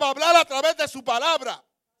Dios te va a hablar a través de su palabra.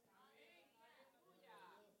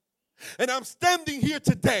 And I'm standing here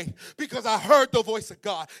today because I heard the voice of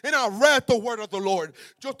God and I read the word of the Lord.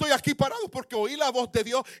 Yo estoy aquí parado porque oí la voz de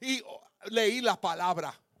Dios y leí la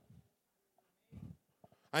palabra.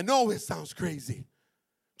 I know it sounds crazy.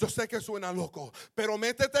 Yo sé que suena loco, pero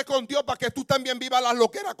métete con Dios para que tú también vivas la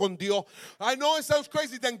loquera con Dios. I know it sounds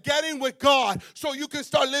crazy, then get in with God so you can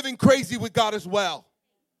start living crazy with God as well.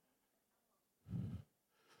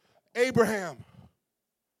 Abraham.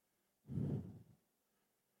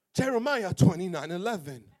 Jeremiah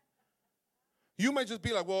 29:11. You may just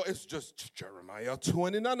be like, well, it's just Jeremiah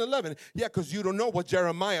 29:11. Yeah, because you don't know what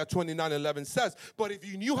Jeremiah 29:11 says. But if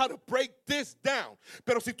you knew how to break this down,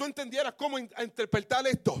 pero si tú entendieras cómo interpretar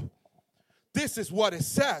esto, this is what it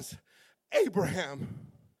says. Abraham,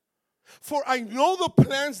 for I know the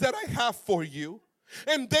plans that I have for you,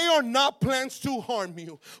 and they are not plans to harm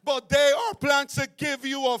you, but they are plans to give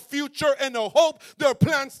you a future and a hope. They're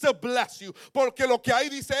plans to bless you. Porque lo que ahí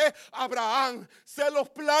dice es, Abraham, sé los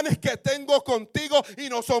planes que tengo contigo y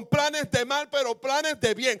no son planes de mal, pero planes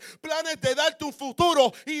de bien. Planes de darte un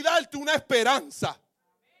futuro y darte una esperanza.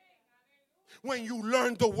 When you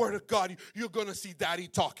learn the word of God, you're going to see Daddy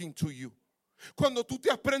talking to you. Cuando tú te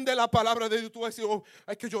aprendes la palabra de Dios, tú vas a decir, oh,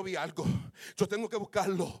 es que yo vi algo. Yo tengo que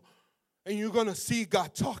buscarlo. And you're going to see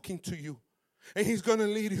God talking to you. And He's going to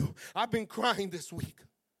lead you. I've been crying this week.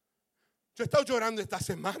 Yo he estado llorando esta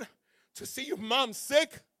semana. To see your mom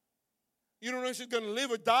sick. You don't know if she's going to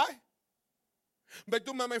live or die. Ver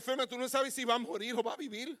tu mamá enferma, tú no sabes si va a morir o va a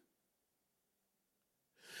vivir.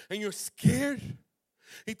 And you're scared.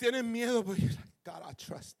 Y tienes miedo, but you're like, God, I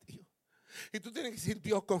trust you. Y tú tienes que decir,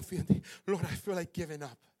 Dios, confía en ti. Lord, I feel like giving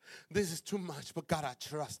up. This is too much, but God, I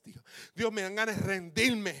trust you. Dios, me dan ganas de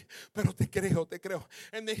rendirme, pero te creo.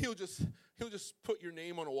 And then he'll just put your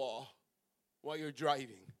name on a wall while you're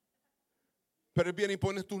driving. Pero viene y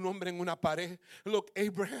pones tu nombre en una pared. Look,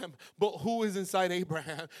 Abraham, but who is inside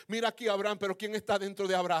Abraham? Mira aquí Abraham, pero ¿quién está dentro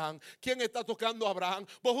de Abraham? ¿Quién está tocando a Abraham?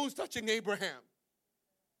 But who's touching Abraham?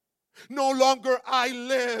 No longer I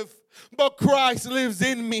live, but Christ lives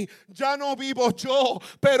in me. Ya no vivo yo,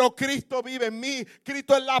 pero Cristo vive en mí.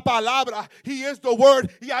 Cristo es la palabra. He is the word.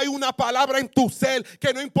 Y hay una palabra en tu ser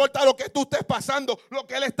que no importa lo que tú estés pasando, lo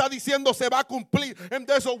que Él está diciendo se va a cumplir. And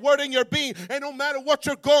there's a word in your being. And no matter what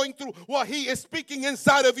you're going through, what He is speaking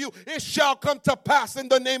inside of you, it shall come to pass in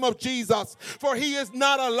the name of Jesus. For He is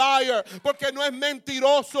not a liar. Porque no es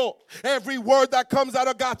mentiroso. Every word that comes out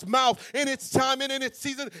of God's mouth in its time and in its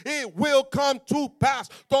season, it will come to pass.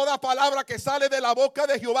 Toda palabra que sale de la boca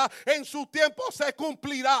de Jehová en su tiempo se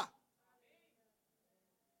cumplirá.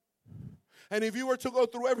 And if you were to go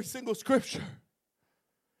through every single scripture,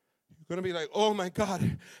 you're going to be like, oh my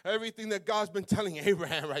God, everything that God's been telling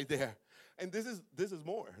Abraham right there. And this is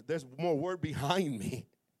more. There's more word behind me.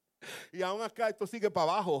 Y aún acá esto sigue para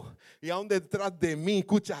abajo. Y aún detrás de mí,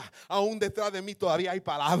 escucha, aún detrás de mí todavía hay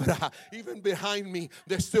palabra. Even behind me,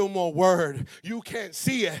 there's still more word. You can't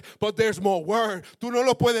see it, but there's more word. Tú no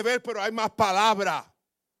lo puedes ver, pero hay más palabra.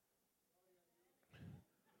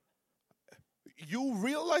 You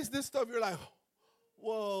realize this stuff, you're like,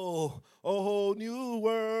 whoa, a whole new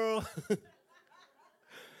world.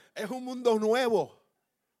 Es un mundo nuevo.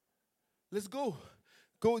 Let's go.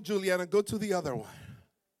 Go, Juliana, go to the other one.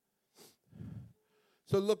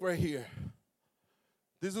 So look right here.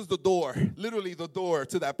 This is the door, literally the door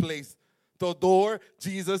to that place. The door,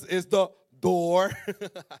 Jesus is the door.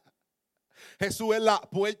 Jesús es la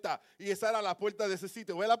puerta. Y esa era la puerta de ese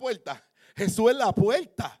sitio. ¿Ve la puerta? Jesús es la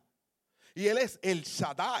puerta. Y Él es El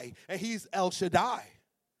Shaddai. And He's El Shaddai.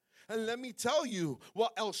 And let me tell you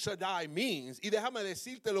what El Shaddai means. Y déjame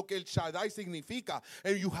decirte lo que El Shaddai significa.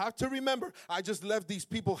 And you have to remember, I just left these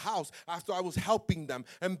people's house after I was helping them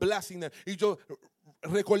and blessing them. Y yo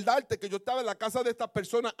recordarte que yo estaba en la casa de estas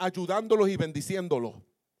personas ayudándolos y bendiciéndolos.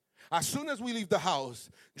 As soon as we leave the house,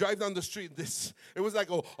 drive down the street, it was like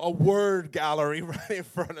a word gallery right in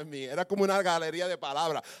front of me. Era como una galería de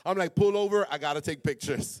palabras. I'm like, pull over, I got to take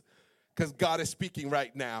pictures because God is speaking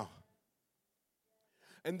right now.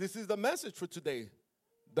 And this is the message for today.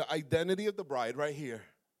 The identity of the bride right here.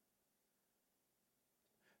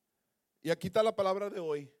 Y aquí está la palabra de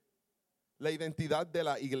hoy. La identidad de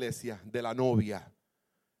la iglesia, de la novia.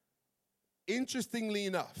 Interestingly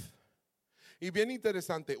enough, y bien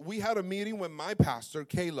interesante, we had a meeting with my pastor,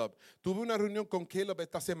 Caleb. Tuve una reunión con Caleb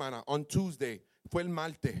esta semana on Tuesday. Fue el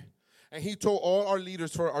martes. And he told all our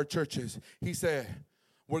leaders for our churches, he said,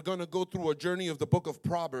 we're going to go through a journey of the book of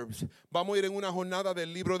Proverbs. Vamos a ir en una jornada del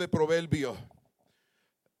libro de Proverbios.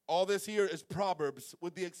 All this here is Proverbs,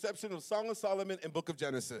 with the exception of Song of Solomon and book of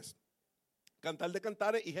Genesis. Cantar de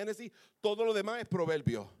Cantares y Génesis, todo lo demás es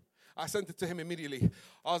Proverbio. I sent it to him immediately.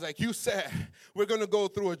 I was like, you said we're going to go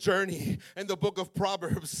through a journey in the book of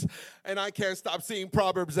Proverbs, and I can't stop seeing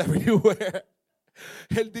Proverbs everywhere.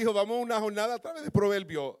 Él dijo, vamos a una jornada a través de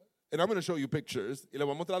Proverbio. And I'm going to show you pictures. Y le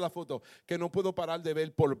voy a mostrar la foto que no puedo parar de ver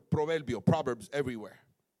por Proverbio, Proverbs everywhere.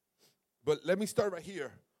 But let me start right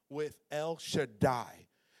here with El Shaddai.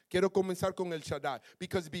 Quiero comenzar con El Shaddai.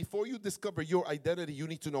 Because before you discover your identity, you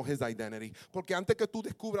need to know his identity. Porque antes que tú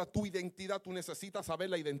descubras tu identidad, tú necesitas saber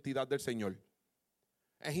la identidad del Señor.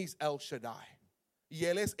 And he's El Shaddai. Y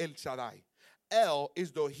él es El Shaddai. El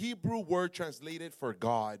is the Hebrew word translated for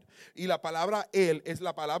God. Y la palabra El es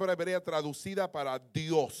la palabra hebrea traducida para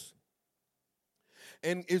Dios.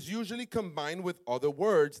 And is usually combined with other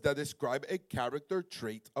words that describe a character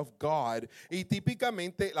trait of God. Y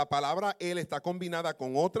típicamente la palabra él está combinada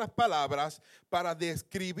con otras palabras para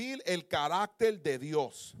describir el carácter de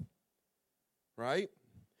Dios. Right?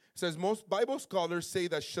 It says most Bible scholars say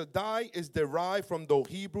that Shaddai is derived from the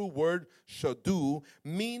Hebrew word shadu,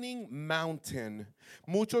 meaning mountain.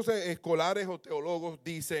 Muchos escolares o teólogos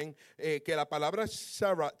dicen que la palabra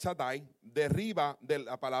Shaddai deriva de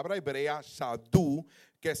la palabra hebrea shadu,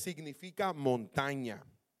 que significa montaña.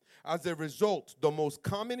 As a result, the most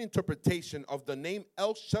common interpretation of the name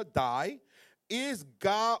El Shaddai is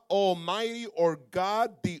God Almighty or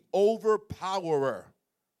God the Overpowerer.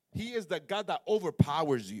 He is the God that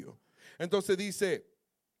overpowers you. Entonces dice,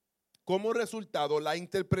 como resultado, la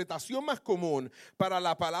interpretación más común para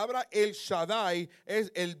la palabra El Shaddai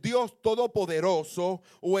es el Dios todopoderoso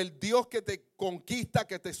o el Dios que te conquista,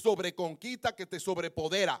 que te sobreconquista, que te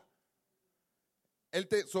sobrepodera.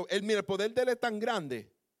 Mira, el poder de él es tan grande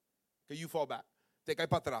que you fall back. Te caes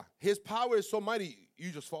para atrás. His power is so mighty,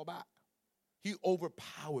 you just fall back. He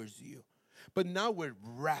overpowers you. But now with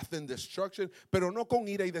wrath and destruction, pero no con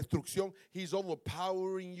ira y destrucción. He's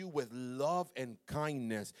overpowering you with love and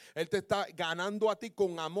kindness. Él te está ganando a ti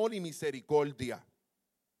con amor y misericordia.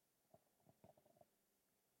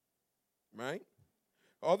 Right?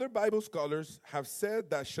 Other Bible scholars have said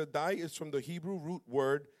that Shaddai is from the Hebrew root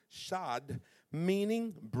word shad,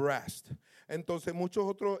 meaning breast. Entonces muchos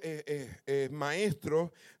otros maestros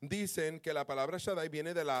dicen que la palabra Shaddai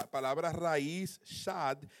viene de la palabra raíz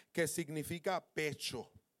shad, que significa pecho.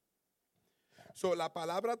 So la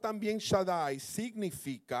palabra también Shaddai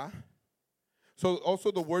significa, so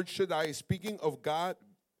also the word Shaddai is speaking of God,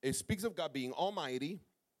 it speaks of God being almighty,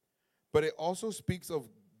 but it also speaks of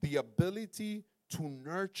the ability to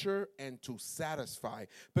nurture and to satisfy.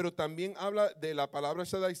 Pero también habla de la palabra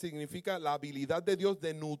Shaddai, significa la habilidad de Dios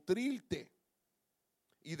de nutrirte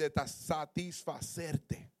y de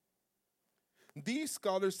satisfacerte. These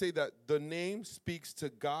scholars say that the name speaks to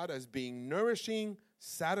God as being nourishing,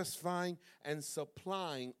 satisfying, and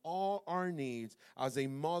supplying all our needs as a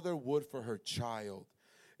mother would for her child.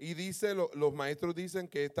 Y dice, los maestros dicen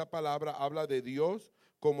que esta palabra habla de Dios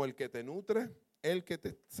como el que te nutre, el que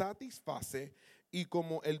te satisface, y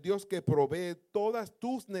como el Dios que provee todas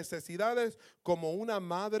tus necesidades, como una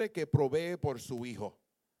madre que provee por su hijo.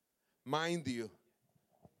 Mind you,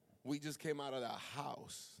 we just came out of that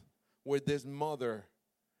house where this mother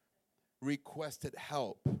requested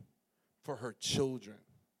help for her children.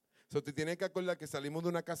 So te tienes que acordar que salimos de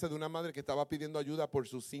una casa de una madre que estaba pidiendo ayuda por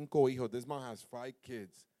sus 5 hijos. This mom has 5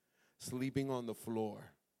 kids sleeping on the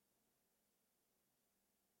floor.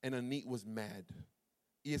 And Anit was mad.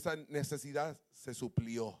 Y esa necesidad se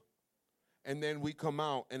suplió. And then we come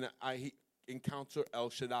out and I encounter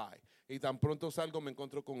El Shaddai. Y tan pronto salgo me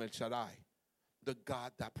encuentro con El Shaddai. The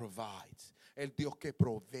God that provides. El Dios que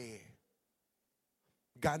provee.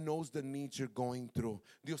 God knows the needs you're going through.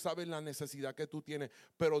 Dios sabe la necesidad que tú tienes,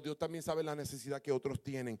 pero Dios también sabe la necesidad que otros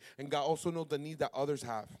tienen. And God also knows the need that others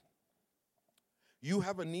have. You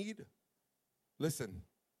have a need. Listen,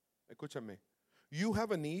 escúchame. You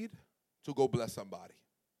have a need to go bless somebody.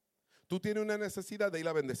 Tú tienes una necesidad de ir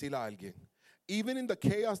a bendecir a alguien. Even in the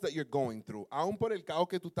chaos that you're going through, aún por el caos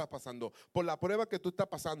que tú estás pasando, por la prueba que tú estás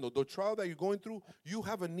pasando, the trial that you're going through, you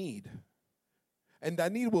have a need. And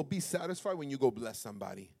that need will be satisfied when you go bless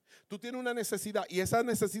somebody. Tú tienes una necesidad y esa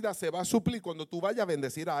necesidad se va a suplir cuando tú vayas a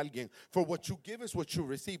bendecir a alguien. For what you give is what you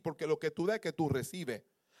receive. Porque lo que tú das es que tú recibes.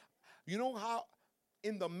 You know how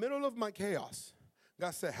in the middle of my chaos,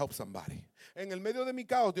 God said, help somebody. En el medio de mi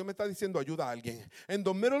caos, Dios me está diciendo, ayuda a alguien. In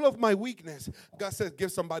the middle of my weakness, God says,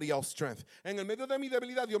 give somebody else strength. En el medio de mi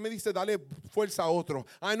debilidad, Dios me dice, dale fuerza a otro.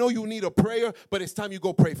 I know you need a prayer, but it's time you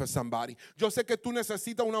go pray for somebody. Yo sé que tú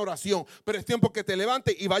necesitas una oración, pero es tiempo que te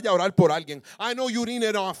levantes y vaya a orar por alguien. I know you need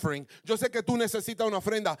an offering. Yo sé que tú necesitas una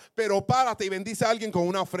ofrenda, pero párate y bendice a alguien con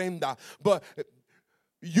una ofrenda. But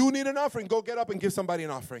you need an offering, go get up and give somebody an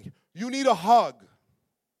offering. You need a hug.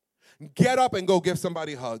 Get up and go give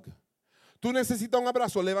somebody a hug. Tú necesitas un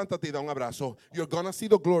abrazo, levántate y da un abrazo. You're gonna see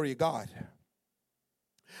the glory of God.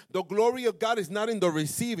 The glory of God is not in the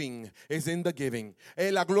receiving, it's in the giving.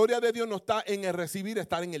 La gloria de Dios no está en el recibir,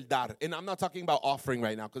 está en el dar. And I'm not talking about offering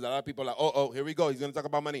right now, because a lot of people are like, oh, here we go, he's going to talk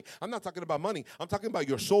about money. I'm not talking about money. I'm talking about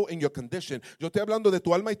your soul and your condition. Yo estoy hablando de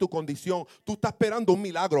tu alma y tu condición. Tú estás esperando un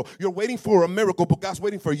milagro. You're waiting for a miracle, but God's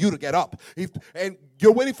waiting for you to get up. And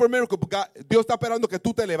you're waiting for a miracle, but Dios está esperando que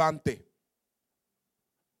tú te levantes.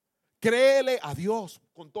 Créele a Dios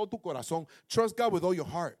con todo tu corazón. Trust God with all your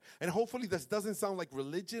heart. And hopefully this doesn't sound like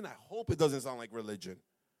religion. I hope it doesn't sound like religion.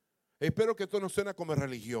 Espero que esto no suene como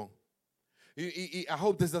religión. I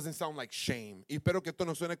hope this doesn't sound like shame. Y espero que esto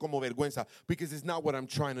no suene como vergüenza. Because it's not what I'm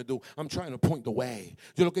trying to do. I'm trying to point the way.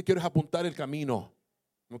 Yo lo que quiero es apuntar el camino.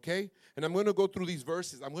 Okay? And I'm going to go through these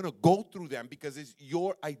verses. I'm going to go through them because it's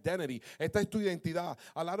your identity. Esta es tu identidad.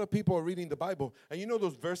 A lot of people are reading the Bible. And you know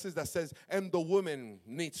those verses that says, and the woman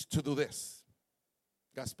needs to do this.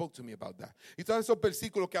 God spoke to me about that. Y todos esos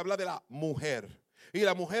versículos que habla de la mujer. Y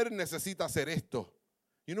la mujer necesita hacer esto.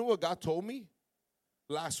 You know what God told me?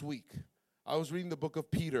 Last week, I was reading the book of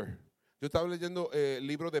Peter. Yo estaba leyendo el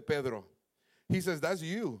libro de Pedro. He says, that's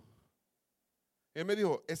you. Él me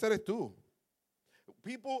dijo, ese eres tú.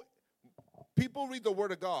 People read the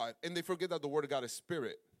word of God and they forget that the word of God is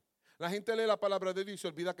spirit. La gente lee la palabra de Dios y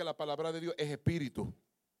se olvida que la palabra de Dios es espíritu.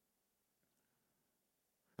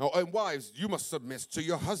 And wives, you must submit to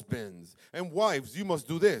your husbands. And wives, you must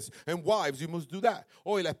do this. And wives, you must do that.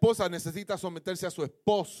 Y la esposa necesita someterse a su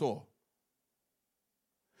esposo.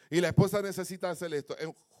 Y la esposa necesita hacer esto.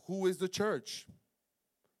 And who is the church?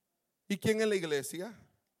 ¿Y quién es la iglesia?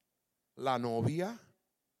 La novia,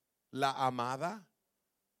 la amada.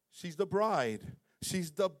 She's the bride.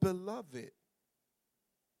 She's the beloved.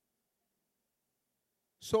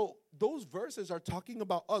 So those verses are talking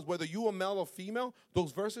about us. Whether you are male or female,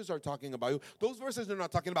 those verses are talking about you. Those verses are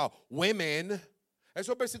not talking about women.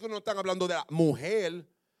 Esos versículos no están hablando de la mujer.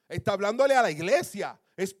 Está hablándole a la iglesia.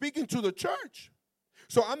 It's speaking to the church.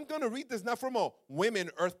 So I'm going to read this not from a women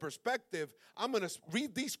earth perspective. I'm going to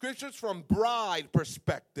read these scriptures from bride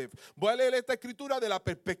perspective. Voy a leer esta escritura de la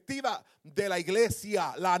perspectiva de la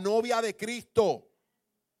iglesia, la novia de Cristo.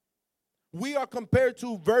 We are compared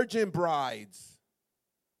to virgin brides,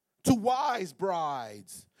 to wise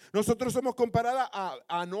brides. Nosotros somos comparadas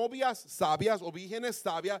a novias sabias o vírgenes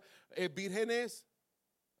sabias, vírgenes,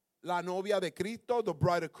 la novia de Cristo, the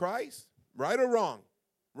bride of Christ. Right or wrong?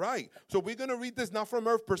 Right. So we're going to read this not from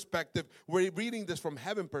earth perspective. We're reading this from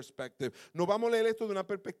heaven perspective. No vamos a leer esto de una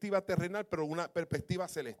perspectiva terrenal, pero una perspectiva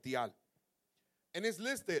celestial. And it's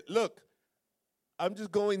listed. Look, I'm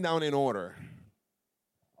just going down in order.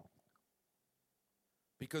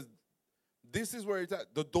 Because this is where it's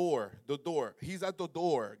at. The door. He's at the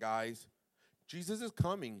door, guys. Jesus is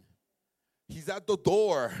coming. He's at the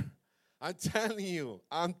door. I'm telling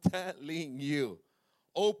you.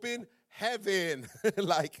 Open heaven.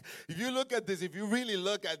 Like, if you look at this, if you really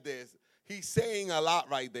look at this, he's saying a lot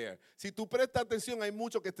right there. Si tú prestas atención, hay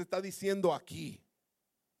mucho que te está diciendo aquí.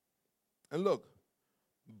 And look,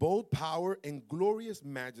 both power and glorious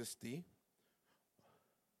majesty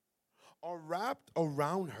are wrapped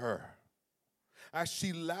around her as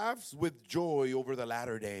she laughs with joy over the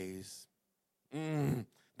latter days.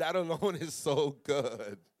 That alone is so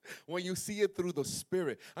good. When you see it through the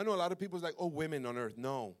Spirit. I know a lot of people is like, oh, women on earth.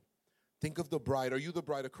 No. Think of the bride. Are you the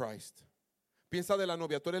bride of Christ? Piensa de la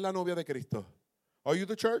novia. Tú eres la novia de Cristo. Are you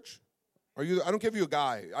the church? I don't care if you're a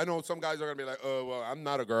guy. I know some guys are going to be like, oh, well, I'm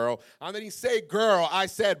not a girl. I didn't say girl. I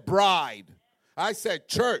said bride. I said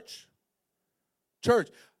church. Church.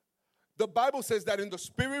 The Bible says that in the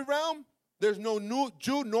spirit realm, there's no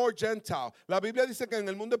Jew nor Gentile. La Biblia dice que en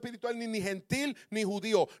el mundo espiritual ni gentil ni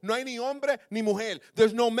judío. No hay ni hombre ni mujer.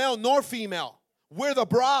 There's no male nor female. We're the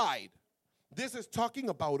bride. This is talking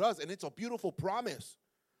about us, and it's a beautiful promise.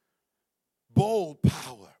 Bold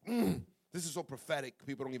power. This is so prophetic.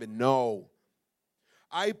 People don't even know.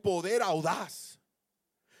 Hay poder audaz.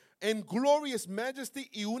 En glorious majesty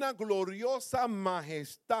y una gloriosa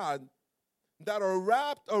majestad that are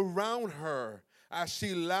wrapped around her as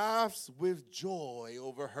she laughs with joy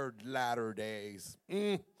over her latter days.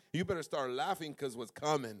 You better start laughing because what's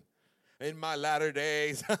coming in my latter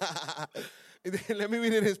days. Let me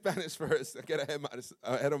read it in Spanish first. I get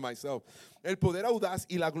ahead of myself. El poder audaz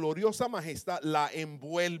y la gloriosa majestad la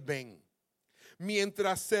envuelven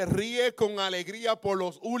mientras se ríe con alegría por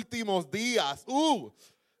los últimos días.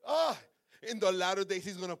 In the latter days,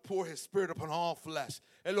 he's going to pour his spirit upon all flesh.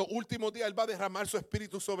 En los últimos días, él va a derramar su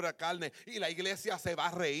espíritu sobre la carne. Y la iglesia se va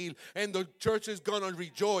a reír. And the church is going to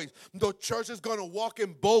rejoice. The church is going to walk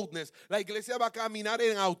in boldness. La iglesia va a caminar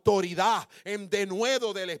en autoridad, en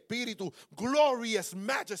denuedo del espíritu. Glorious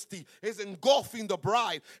majesty is engulfing the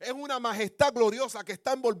bride. Es una majestad gloriosa que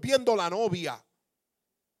está envolviendo la novia.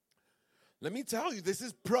 Let me tell you, this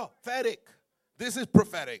is prophetic. This is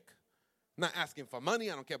prophetic. I'm not asking for money.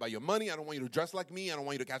 I don't care about your money. I don't want you to dress like me. I don't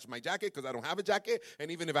want you to catch my jacket because I don't have a jacket. And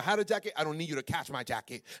even if I had a jacket, I don't need you to catch my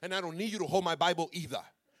jacket. And I don't need you to hold my Bible either.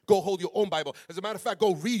 Go hold your own Bible. As a matter of fact,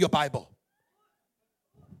 go read your Bible.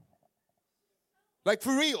 Like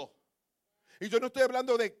for real. Y yo no estoy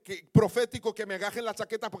hablando de profético que me agarren la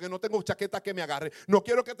chaqueta porque no tengo chaqueta que me agarre. No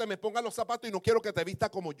quiero que te me pongan los zapatos y no quiero que te vista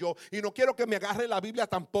como yo. Y no quiero que me agarre la Biblia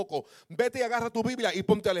tampoco. Vete y agarra tu Biblia y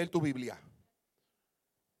ponte a leer tu Biblia.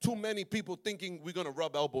 Too many people thinking we're going to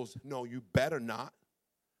rub elbows. No, you better not.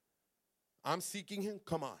 I'm seeking him.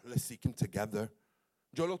 Come on, let's seek him together.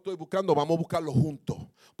 Yo lo estoy buscando, vamos a buscarlo juntos.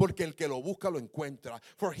 Porque el que lo busca lo encuentra.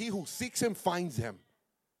 For he who seeks him finds him.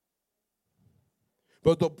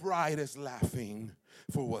 But the bride is laughing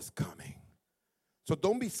for what's coming. So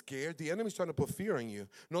don't be scared. The enemy's trying to put fear in you.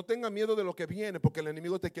 No tenga miedo de lo que viene porque el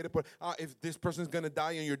enemigo te quiere poner, if this person's going to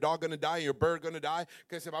die and your dog going to die and your bird going to die,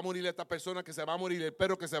 que se va a morir esta persona, que se va a morir el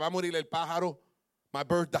perro, que se va a morir el pájaro. My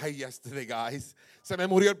bird died yesterday, guys. Se me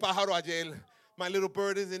murió el pájaro ayer. My little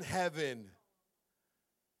bird is in heaven.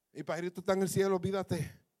 Y pajarito está en el cielo, olvídate.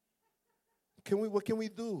 What can we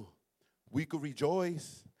do? We could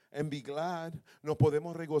rejoice and be glad. Nos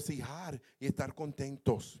podemos regocijar y estar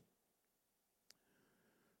contentos.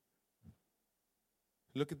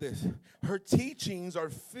 Look at this. Her teachings are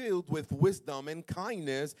filled with wisdom and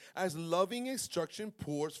kindness as loving instruction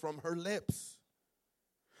pours from her lips.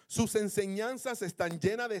 Sus enseñanzas están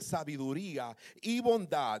llenas de sabiduría y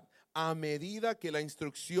bondad a medida que la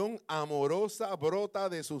instrucción amorosa brota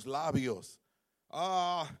de sus labios.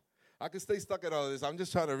 I can stay stuck at all this. I'm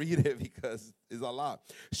just trying to read it because it's a lot.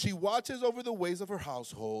 She watches over the ways of her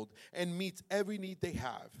household and meets every need they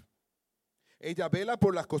have. Ella vela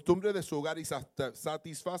por las costumbres de su hogar y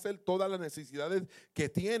satisface todas las necesidades que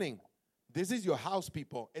tienen. This is your house,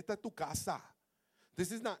 people. Esta es tu casa.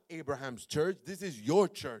 This is not Abraham's church. This is your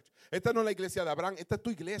church. Esta no es la iglesia de Abraham. Esta es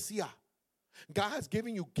tu iglesia. God has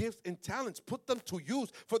given you gifts and talents. Put them to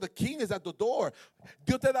use, for the king is at the door.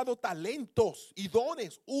 Dios te ha dado talentos y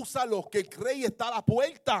dones. Úsalos, que el rey está a la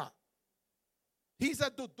puerta. He's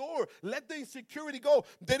at the door. Let the insecurity go.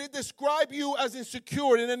 Did it describe you as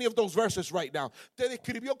insecure in any of those verses right now? Te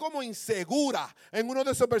describió como insegura en uno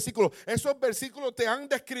de esos versículos. Esos versículos te han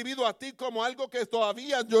describido a ti como algo que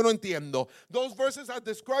todavía yo no entiendo. Those verses have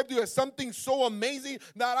described you as something so amazing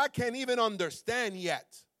that I can't even understand yet.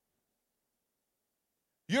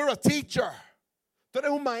 You're a teacher. Tú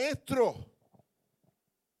eres un maestro.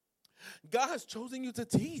 God has chosen you to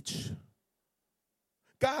teach.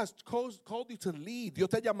 God has called you to lead. Dios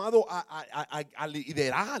te ha llamado a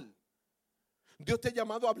liderar. Dios te ha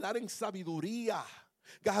llamado a hablar en sabiduría.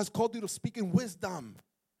 God has called you to speak in wisdom.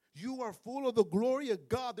 You are full of the glory of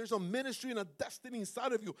God. There's a ministry and a destiny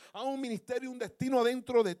inside of you. Hay un ministerio, un destino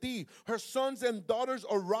adentro de ti. Her sons and daughters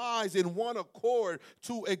arise in one accord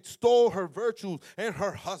to extol her virtues and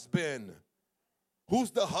her husband.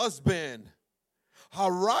 Who's the husband?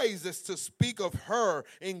 Arises to speak of her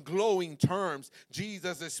in glowing terms.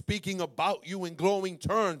 Jesus is speaking about you in glowing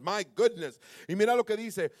terms. My goodness. Y mira lo que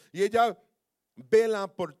dice. Y ella vela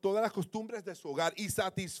por todas las costumbres de su hogar y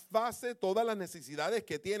satisface todas las necesidades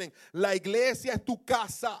que tienen. La iglesia es tu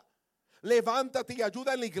casa. Levántate y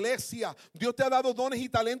ayuda en la iglesia. Dios te ha dado dones y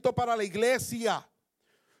talento para la iglesia.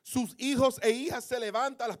 Sus hijos e hijas se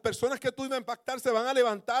levantan. Las personas que tú ibas a impactar se van a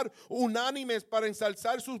levantar unánimes para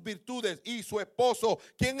ensalzar sus virtudes. Y su esposo,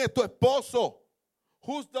 ¿quién es tu esposo?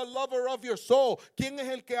 Who's the lover of your soul? ¿Quién es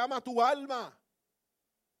el que ama tu alma?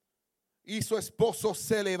 Y su esposo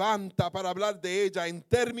se levanta para hablar de ella en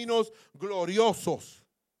términos gloriosos.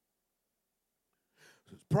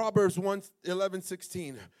 Proverbs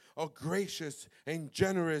 11:16, a gracious and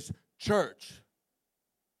generous church.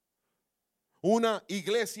 Una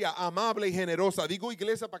iglesia amable y generosa. Digo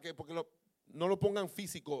iglesia porque no lo pongan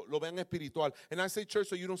físico, lo vean espiritual. And I say church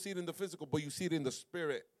so you don't see it in the physical, but you see it in the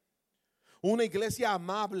spirit. Una iglesia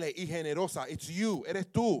amable y generosa. It's you, eres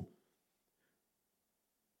tú.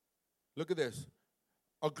 Look at this.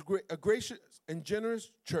 A gracious and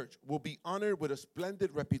generous church will be honored with a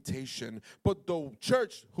splendid reputation. But the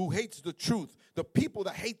church who hates the truth, the people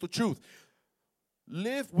that hate the truth,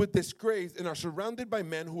 live with disgrace and are surrounded by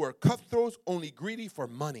men who are cutthroats, only greedy for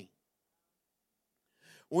money.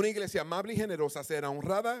 Una iglesia amable y generosa será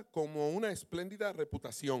honrada como una espléndida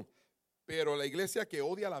reputación. Pero la iglesia que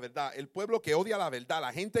odia la verdad, el pueblo que odia la verdad,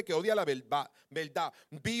 la gente que odia la verdad,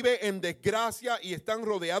 vive en desgracia y están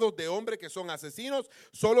rodeados de hombres que son asesinos,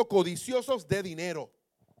 solo codiciosos de dinero.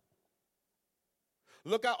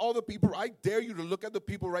 Look at all the people. I dare you to look at the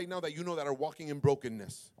people right now that you know that are walking in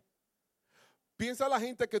brokenness. Piensa la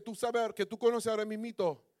gente que tú sabes, que tú conoces ahora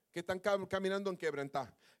mismito, que están caminando en quebrantar.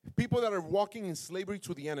 People that are walking in slavery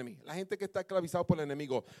to the enemy. La gente que está esclavizado por el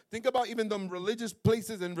enemigo. Think about even the religious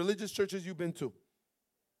places and religious churches you've been to.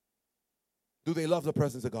 Do they love the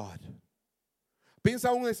presence of God? Piensa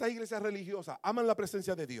aún en esas iglesias religiosas. Aman la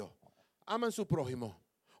presencia de Dios. Aman su prójimo.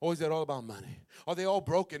 Or is it all about money? Are they all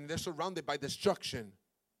broken? They're surrounded by destruction.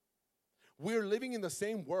 We're living in the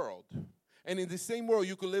same world. And in the same world,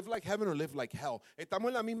 you could live like heaven or live like hell. Estamos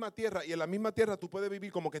en la misma tierra y en la misma tierra tú puedes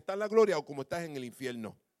vivir como que estás en la gloria o como estás en el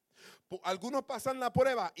infierno. Algunos pasan la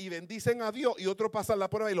prueba y bendicen a Dios y otros pasan la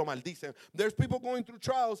prueba y lo maldicen. There's people going through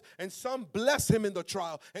trials and some bless him in the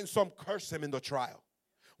trial and some curse him in the trial.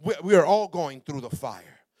 We are all going through the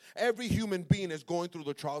fire. Every human being is going through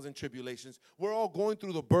the trials and tribulations. We're all going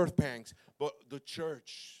through the birth pangs. But the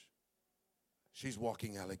church, she's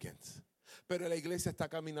walking elegant. Pero la iglesia está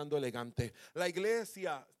caminando elegante. La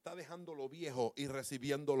iglesia está dejando lo viejo y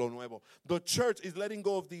recibiendo lo nuevo. The church is letting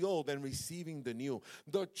go of the old and receiving the new.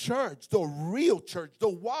 The church, the real church, the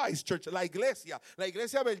wise church, la iglesia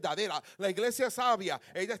verdadera, la iglesia sabia,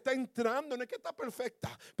 ella está entrando, no es que está perfecta,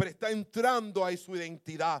 pero está entrando a su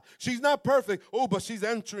identidad. She's not perfect, but she's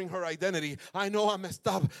entering her identity. I know I messed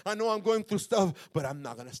up. I know I'm going through stuff, but I'm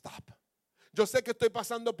not going to stop. Yo sé que estoy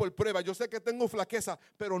pasando por prueba, yo sé que tengo flaqueza,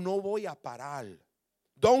 pero no voy a parar.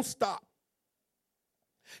 Don't stop.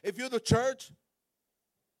 If you're the church,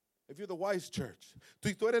 if you're the wise church,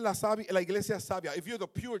 si tú eres la iglesia sabia, if you're the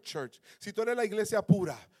pure church, si tú eres la iglesia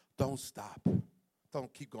pura, don't stop.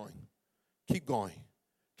 Don't keep going. Keep going.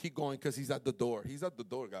 Keep going because he's at the door. He's at the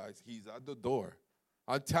door, guys. He's at the door.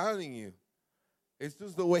 I'm telling you. It's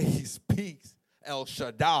just the way he speaks. El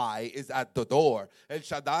Shaddai is at the door. El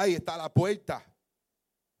Shaddai está a la puerta.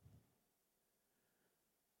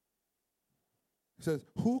 He says,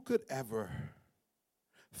 who could ever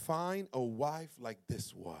find a wife like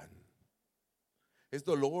this one? It's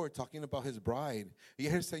the Lord talking about his bride. Y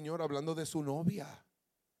es el Señor hablando de su novia.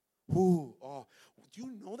 Do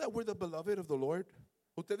you know that we're the beloved of the Lord?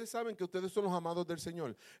 Ustedes saben que ustedes son los amados del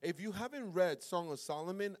Señor. If you haven't read Song of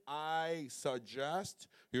Solomon, I suggest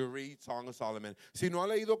you read Song of Solomon. Si no ha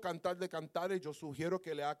leído Cantar de Cantares, yo sugiero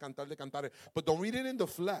que lea Cantar de Cantares. But don't read it in the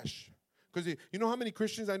flesh. Because you know how many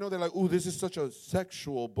Christians I know, they're like, this is such a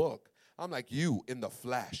sexual book. I'm like, you in the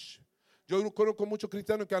flesh. Yo conozco muchos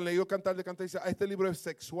cristianos que han leído Cantar de Cantares y dicen, este libro es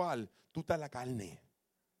sexual. Tú estás en la carne.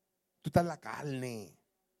 Tú estás en la carne.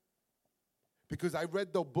 Because I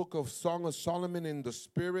read the book of Song of Solomon in the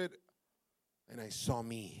spirit and I saw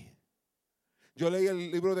me. Yo leí el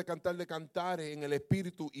libro de Cantar de Cantares en el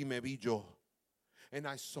espíritu y me vi yo. And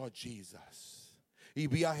I saw Jesus. Y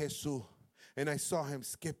vi a Jesús. And I saw him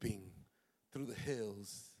skipping through the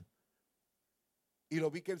hills. Y lo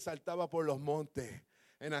vi que él saltaba por los montes.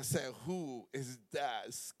 And I said, who is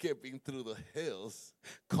that skipping through the hills,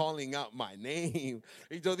 calling out my name?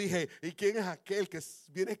 Y yo dije, ¿y quién es aquel que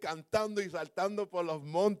viene cantando y saltando por los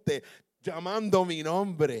montes, llamando mi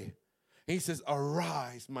nombre? He says,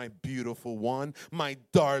 arise, my beautiful one, my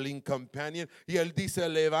darling companion. Y él dice,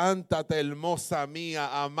 levántate, hermosa mía,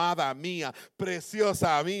 amada mía,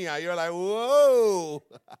 preciosa mía. You're like, whoa.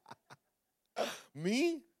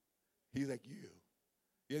 Me? He's like, you.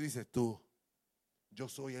 Y él dice, tú. Yo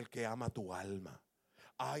soy el que ama tu alma.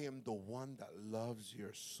 I am the one that loves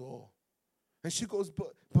your soul. And she goes,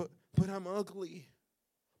 but I'm ugly.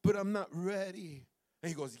 But I'm not ready. And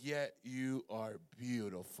he goes, yet you are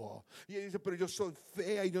beautiful. Y ella dice, pero yo soy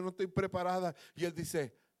fea y yo no estoy preparada. Y él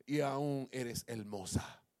dice, y aún eres hermosa.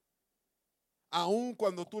 Aún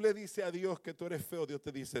cuando tú le dices a Dios que tú eres feo, Dios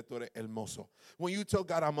te dice, tú eres hermoso. When you tell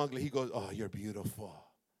God I'm ugly, he goes, oh, you're beautiful.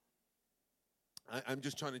 I'm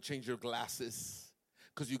just trying to change your glasses.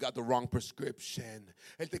 Because you got the wrong prescription.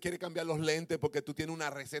 Él te quiere cambiar los lentes porque tú tienes una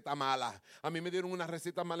receta mala. A mí me dieron una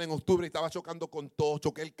receta mala en octubre y estaba chocando con todo.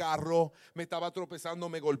 Choqué el carro, me estaba tropezando,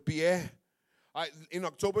 me golpeé. In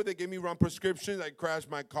October, they gave me wrong prescriptions. I crashed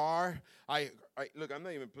my car. Look, I'm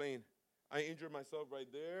not even playing. I injured myself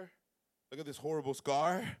right there. Look at this horrible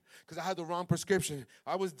scar. Because I had the wrong prescription.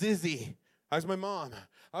 I was dizzy. How's my mom?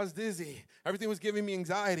 I was dizzy. Everything was giving me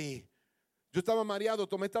anxiety. Yo estaba mareado,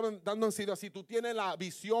 me estaban dando ansiedad. Si tú tienes la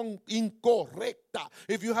visión incorrecta,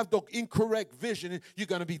 if you have the incorrect vision, you're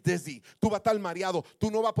going to be dizzy. Tú vas a estar mareado.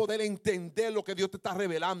 Tú no vas a poder entender lo que Dios te está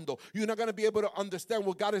revelando. You're not going to be able to understand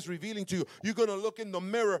what God is revealing to you. You're going to look in the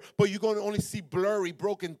mirror, but you're going to only see blurry,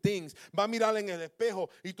 broken things. Va a mirar en el espejo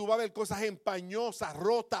y tú vas a ver cosas empañosas,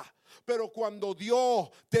 rotas. Pero cuando Dios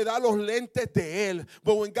te da los lentes de Él,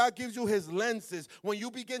 but when God gives you His lenses, when you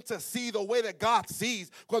begin to see the way that God sees,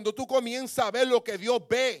 cuando tú comienzas a ver lo que Dios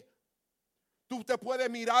ve, tú te puedes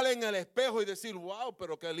mirar en el espejo y decir, wow,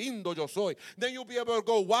 pero qué lindo yo soy. Then you'll be able to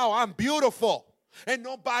go, wow, I'm beautiful. And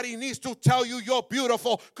nobody needs to tell you you're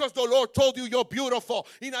beautiful because the Lord told you you're beautiful.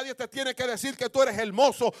 Y nadie te tiene que decir que tú eres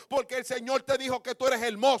hermoso porque el Señor te dijo que tú eres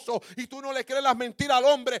hermoso y tú no le crees las mentiras al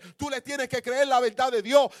hombre. Tú le tienes que creer la verdad de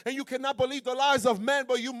Dios. And you cannot believe the lies of men,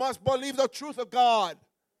 but you must believe the truth of God.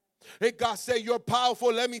 And God said you're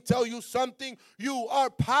powerful. Let me tell you something. You are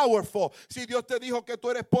powerful. Si Dios te dijo que tú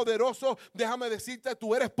eres poderoso, déjame decirte,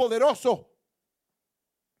 tú eres poderoso.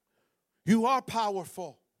 You are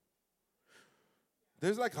powerful.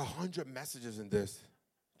 There's like 100 messages in this.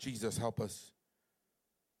 Jesus, help us.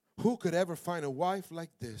 Who could ever find a wife like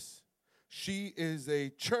this? She is a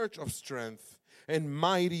church of strength and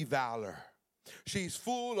mighty valor. She's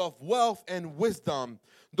full of wealth and wisdom.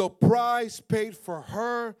 The price paid for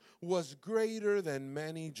her was greater than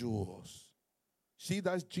many jewels. See,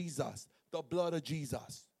 that's Jesus, the blood of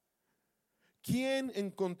Jesus. ¿Quién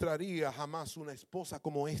encontraría jamás una esposa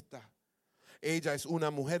como esta? Ella es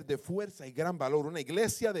una mujer de fuerza y gran valor, una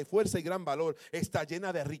iglesia de fuerza y gran valor. Está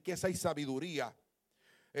llena de riqueza y sabiduría.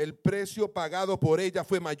 El precio pagado por ella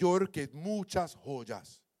fue mayor que muchas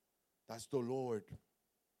joyas. That's the Lord.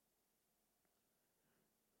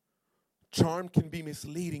 Charm can be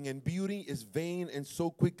misleading and beauty is vain and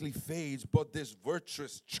so quickly fades, but this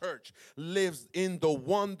virtuous church lives in the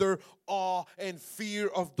wonder, awe, and fear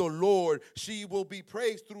of the Lord. She will be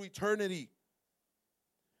praised through eternity.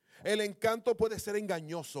 El encanto puede ser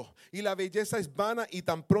engañoso y la belleza es vana y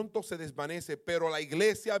tan pronto se desvanece, pero la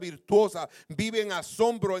iglesia virtuosa vive en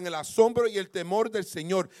asombro, en el asombro y el temor del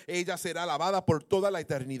Señor. Ella será alabada por toda la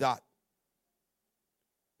eternidad.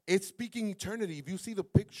 It's speaking eternity. If you see the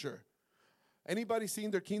picture, anybody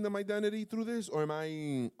seeing their kingdom identity through this, or am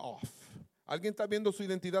I off? ¿Alguien está viendo su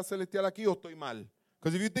identidad celestial aquí o estoy mal?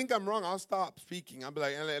 Because if you think I'm wrong, I'll stop speaking. I'll be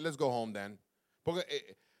like, let's go home then. Porque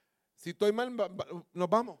si estoy mal, nos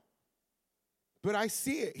vamos. But I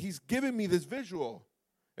see it. He's giving me this visual.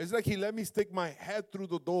 It's like he let me stick my head through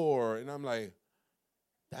the door. And I'm like,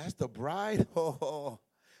 that's the bride? Oh.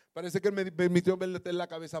 Parece que él me permitió meter la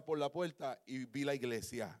cabeza por la puerta y vi la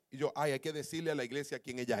iglesia. Y yo, hay que decirle a la iglesia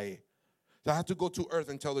quién ella es. So I have to go to earth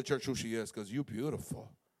and tell the church who she is because you're beautiful.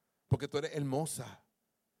 Porque tú eres hermosa.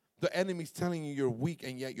 The enemy's telling you you're weak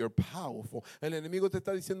and yet you're powerful. El enemigo te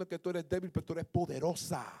está diciendo que tú eres débil, pero tú eres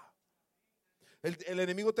poderosa. El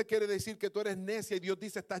enemigo te quiere decir que tú eres necia y Dios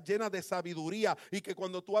dice estás llena de sabiduría y que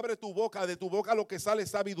cuando tú abres tu boca, de tu boca lo que sale es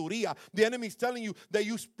sabiduría. The enemy is telling you that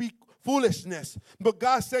you speak foolishness, but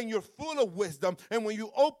God's saying you're full of wisdom, and when you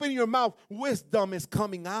open your mouth, wisdom is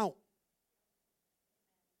coming out.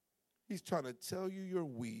 He's trying to tell you you're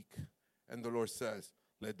weak, and the Lord says,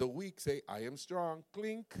 let the weak say, I am strong.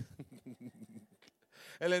 Clink.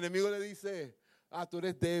 El enemigo le dice, tú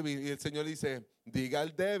eres débil. Y el Señor dice, diga al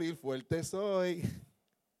débil, fuerte soy.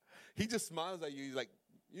 He just smiles at you. He's like,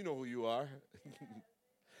 you know who you are.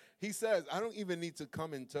 He says, I don't even need to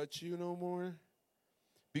come and touch you no more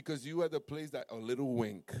because you are the place that a little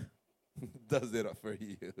wink does it for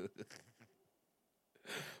you.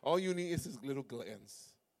 All you need is this little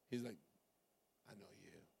glance. He's like, I know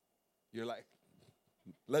you. You're like,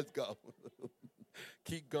 let's go.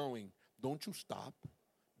 Keep going. Don't you stop.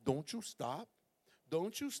 Don't you stop.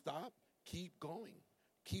 Don't you stop. Keep going.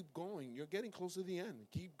 Keep going. You're getting close to the end.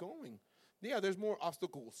 Keep going. Yeah, there's more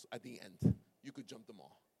obstacles at the end. You could jump them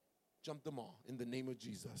all. Jump them all in the name of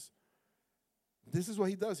Jesus. This is what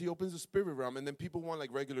he does. He opens the spirit realm, and then people want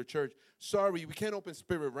like regular church. Sorry, we can't open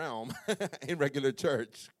spirit realm in regular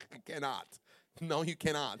church. Cannot. No, you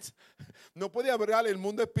cannot. No puede abrir el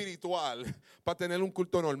mundo espiritual para tener un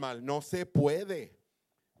culto normal. No se puede.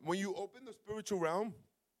 When you open the spiritual realm,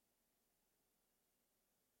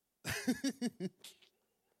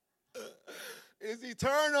 it's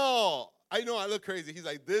eternal. I know I look crazy. He's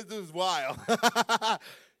like, this is wild.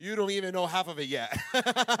 You don't even know half of it yet.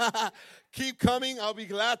 Keep coming. I'll be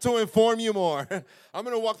glad to inform you more. I'm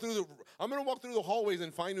gonna walk through the hallways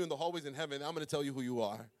and find you in the hallways in heaven. I'm gonna tell you who you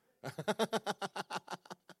are.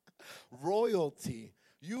 Royalty.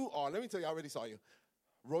 You are. Let me tell you. I already saw you.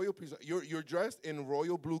 Royal priest. You're dressed in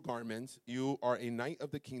royal blue garments. You are a knight of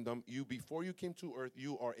the kingdom. Before you came to earth,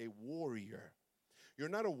 you are a warrior. You're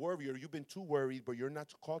not a worrier. You've been too worried, but you're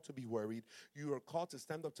not called to be worried. You are called to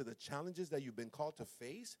stand up to the challenges that you've been called to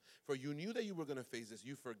face. For you knew that you were going to face this.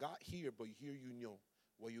 You forgot here, but here you know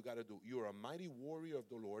what you got to do. You are a mighty warrior of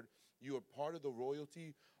the Lord. You are part of the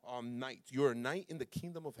royalty knight. You're a knight in the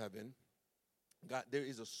kingdom of heaven. God, there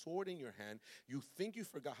is a sword in your hand. You think you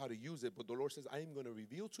forgot how to use it, but the Lord says, I am going to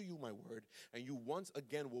reveal to you my word, and you once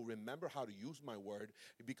again will remember how to use my word,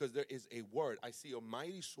 because there is a word. I see a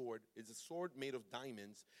mighty sword. It's a sword made of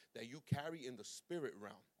diamonds that you carry in the spirit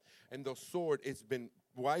realm. And the sword,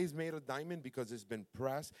 why is made of diamond? Because it's been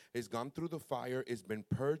pressed, it's gone through the fire, it's been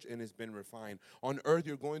purged, and it's been refined. On earth,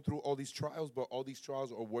 you're going through all these trials, but all these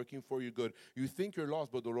trials are working for your good. You think you're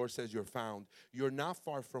lost, but the Lord says you're found. You're not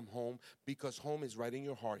far from home, because home is right in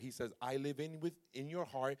your heart. He says, I live in your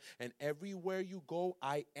heart, and everywhere you go,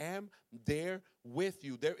 I am there with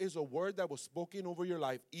you. There is a word that was spoken over your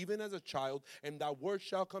life, even as a child, and that word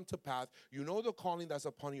shall come to pass. You know the calling that's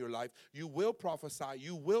upon your life. You will prophesy,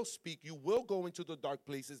 you will speak, you will go into the dark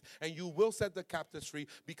places, and you will set the captives free,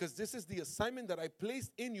 because this is the assignment that I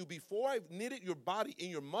placed in you before I knitted your body in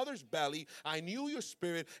your mother's belly. I knew your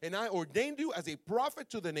spirit, and I ordained you as a prophet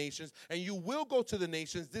to the nations, and you will go to the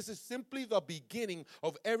nations. This is simply the beginning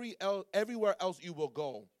of everywhere else you will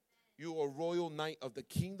go. You are a royal knight of the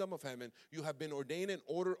kingdom of heaven. You have been ordained in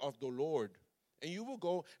order of the Lord. And you will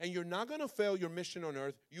go, and you're not going to fail your mission on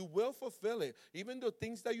earth. You will fulfill it. Even the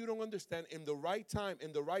things that you don't understand, in the right time,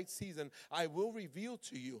 in the right season, I will reveal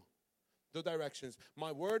to you the directions.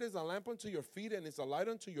 My word is a lamp unto your feet, and it's a light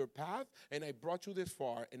unto your path. And I brought you this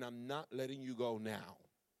far, and I'm not letting you go now.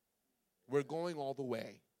 We're going all the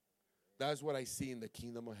way. That's what I see in the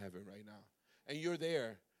kingdom of heaven right now. And you're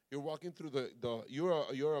there. You're walking through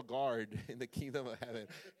you're a guard in the kingdom of heaven.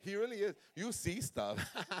 He really is. You see stuff.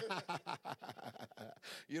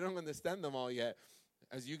 You don't understand them all yet.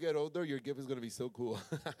 As you get older, your gift is going to be so cool.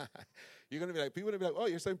 You're going to be like, people are going to be like, oh,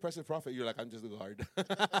 you're so impressive prophet. You're like, I'm just a guard.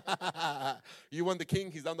 You want the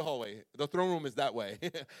king? He's down the hallway. The throne room is that way.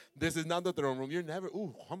 This is not the throne room. You're never,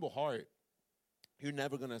 humble heart. You're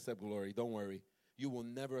never going to accept glory. Don't worry. You will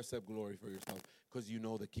never accept glory for yourself, because you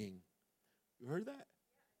know the king. You heard that?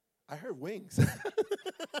 I heard wings.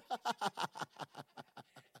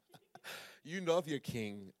 You love your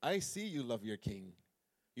king. I see you love your king.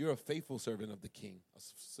 You're a faithful servant of the king,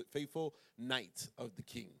 a faithful knight of the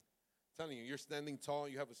king. I'm telling you, you're standing tall,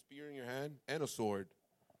 you have a spear in your hand and a sword,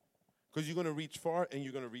 because you're going to reach far and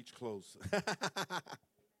you're going to reach close.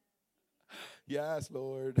 Yes,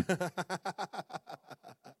 Lord.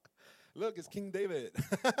 Look, it's King David.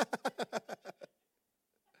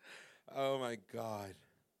 Oh, my God.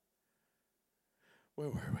 Where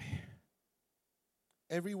were we?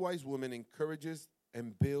 Every wise woman encourages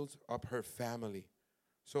and builds up her family.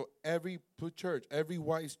 So every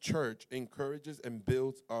wise church encourages and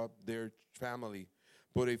builds up their family.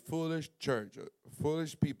 But a foolish church,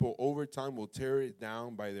 foolish people over time will tear it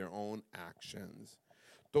down by their own actions.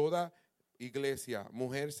 Toda iglesia,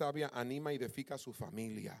 mujer sabia, anima y edifica su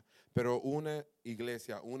familia. Pero una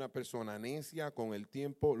iglesia, una persona necia con el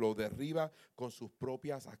tiempo lo derriba con sus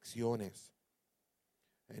propias acciones.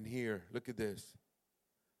 And here, look at this.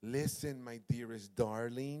 Listen, my dearest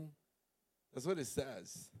darling. That's what it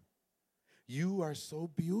says. You are so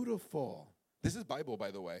beautiful. This is Bible,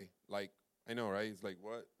 by the way. Like, I know, right? It's like,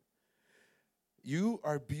 what? You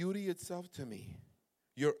are beauty itself to me.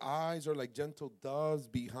 Your eyes are like gentle doves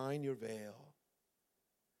behind your veil.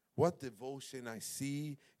 What devotion I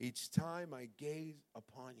see each time I gaze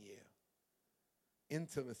upon you.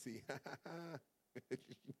 Intimacy.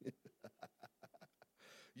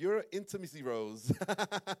 You're an intimacy rose.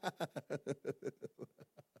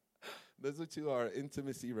 That's what you are,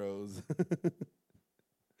 intimacy rose.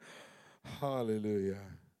 Hallelujah.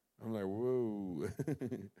 I'm like, whoa.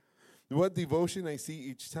 What devotion I see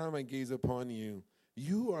each time I gaze upon you.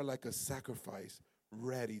 You are like a sacrifice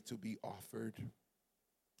ready to be offered.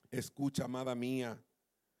 Escucha, amada mía.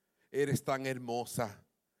 Eres tan hermosa.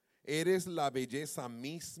 Eres la belleza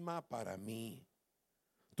misma para mí.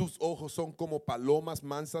 Tus ojos son como palomas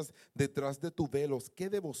mansas detrás de tus velos. Qué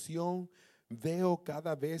devoción veo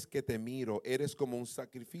cada vez que te miro. Eres como un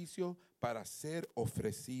sacrificio para ser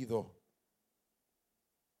ofrecido.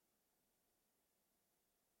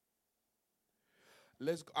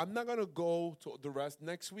 I'm not going to go to the rest.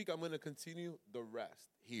 Next week, I'm going to continue the rest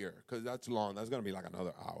here because that's long. That's going to be like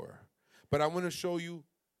another hour. But I'm going to show you,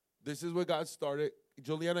 this is where God started.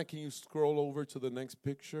 Juliana, can you scroll over to the next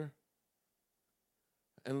picture?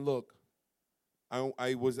 And look,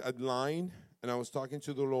 I was at line and I was talking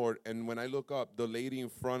to the Lord. And when I look up, the lady in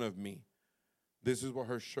front of me, this is what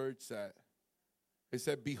her shirt said. It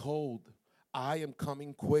said, behold, I am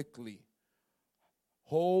coming quickly.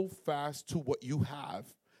 Hold fast to what you have,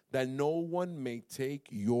 that no one may take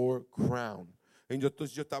your crown.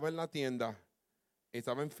 Entonces yo estaba en la tienda,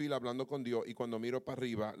 estaba en fila hablando con Dios, y cuando miro para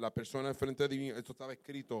arriba, la persona al frente de mí, esto estaba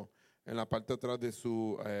escrito en la parte de atrás de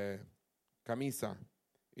su camisa,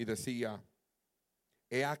 y decía,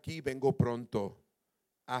 he aquí vengo pronto,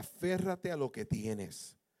 aférrate a lo que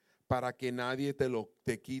tienes, para que nadie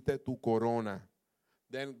te quite tu corona.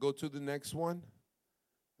 Then go to the next one.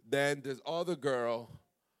 Then this other girl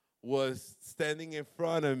was standing in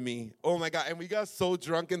front of me. Oh my God. And we got so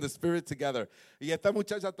drunk in the spirit together. Y esta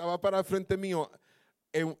muchacha estaba para frente mío.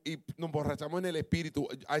 Y nos borrachamos en el espíritu.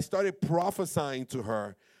 I started prophesying to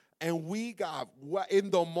her. And we got,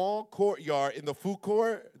 in the mall courtyard, in the food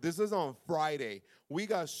court, this was on Friday. We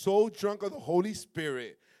got so drunk of the Holy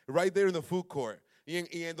Spirit right there in the food court. Y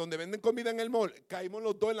en donde venden comida en el mall, caímos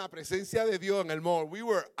los dos en la presencia de Dios en el mall. We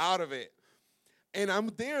were out of it. And I'm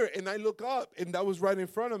there, and I look up, and that was right in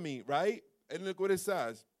front of me, right? And look what it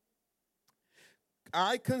says.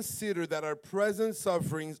 I consider that our present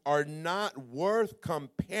sufferings are not worth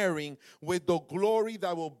comparing with the glory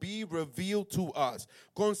that will be revealed to us.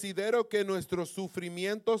 Considero que nuestros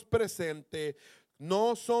sufrimientos presentes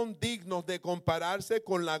no son dignos de compararse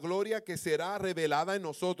con la gloria que será revelada en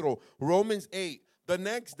nosotros. Romans 8. The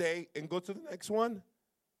next day, and go to the next one.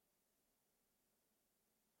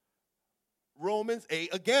 Romans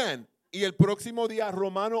 8 again. Y el próximo día,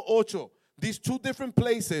 Romano 8. These two different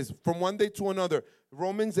places from one day to another.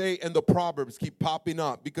 Romans 8 and the Proverbs keep popping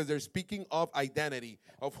up because they're speaking of identity,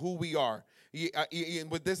 of who we are. Y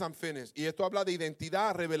with this, I'm finished. Y esto habla de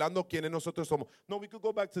identidad, revelando quiénes nosotros somos. No, we could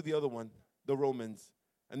go back to the other one, the Romans.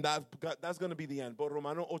 And that's going to be the end. But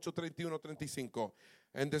Romano 8, 31, 35.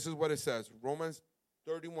 And this is what it says. Romans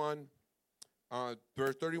 31,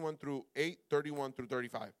 verse 31 through 8, 31 through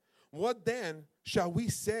 35. What then shall we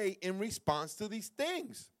say in response to these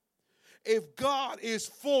things? If God is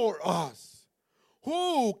for us,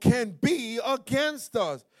 who can be against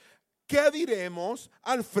us? ¿Qué diremos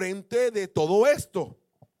al frente de todo esto?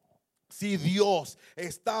 Si Dios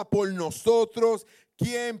está por nosotros,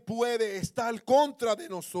 ¿quién puede estar contra de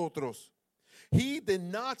nosotros? He did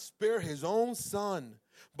not spare his own son,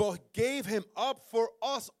 but gave him up for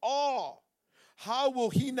us all. How will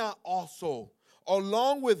he not also,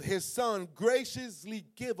 along with his son, graciously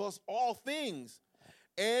give us all things?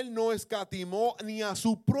 Él no escatimó ni a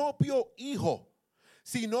su propio hijo,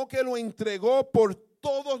 sino que lo entregó por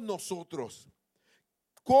todos nosotros.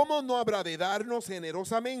 ¿Cómo no habrá de darnos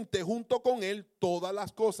generosamente junto con él todas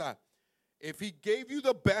las cosas? If he gave you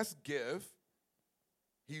the best gift,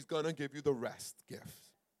 he's going to give you the rest gift.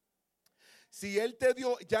 Si él te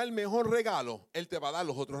dio ya el mejor regalo, él te va a dar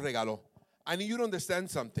los otros regalos. I need you to understand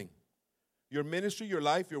something. Your ministry, your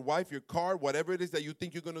life, your wife, your car, whatever it is that you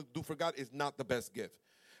think you're going to do for God is not the best gift.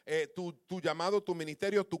 Tu llamado, tu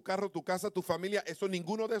ministerio, tu carro, tu casa, tu familia,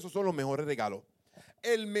 ninguno de esos son los mejores regalos.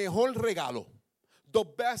 El mejor regalo, the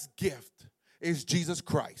best gift, is Jesus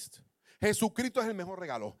Christ. Jesucristo es el mejor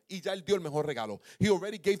regalo. Y ya él dio el mejor regalo. He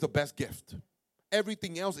already gave the best gift.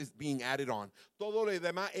 Everything else is being added on. Todo lo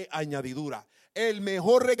demás es añadidura. El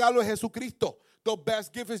mejor regalo es Jesucristo. The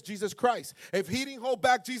best gift is Jesus Christ. If he didn't hold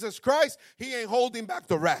back Jesus Christ, he ain't holding back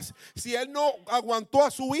the rest. Si él no aguantó a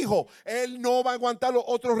su hijo, él no va a aguantar los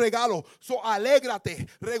otros regalos. So alégrate,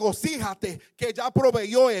 regocíjate que ya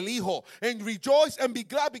proveyó el hijo. And rejoice and be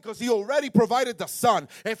glad because he already provided the son.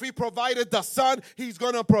 If he provided the son, he's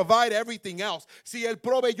going to provide everything else. Si él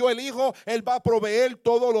proveyó el hijo, él va a proveer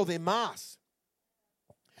todo lo demás.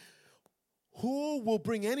 Who will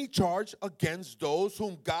bring any charge against those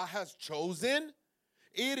whom God has chosen?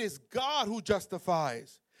 It is God who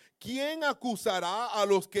justifies. ¿Quién acusará a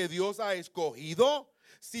los que Dios ha escogido?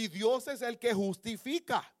 Si Dios es el que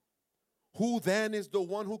justifica, who then is the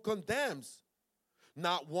one who condemns?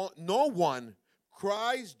 Not one, no one.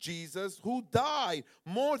 Christ Jesus, who died,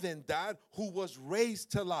 more than that, who was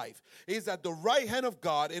raised to life, is at the right hand of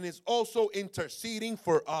God and is also interceding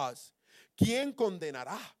for us. ¿Quién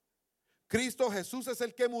condenará? Cristo Jesús es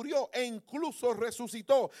el que murió e incluso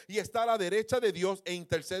resucitó y está a la derecha de Dios e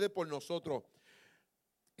intercede por nosotros.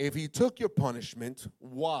 If he took your punishment,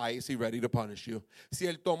 why is he ready to punish you? Si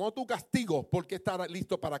él tomó tu castigo, ¿por qué está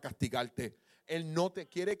listo para castigarte? Él no te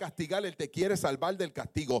quiere castigar, él te quiere salvar del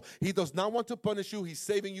castigo. He does not want to punish you, he's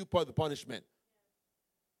saving you for the punishment.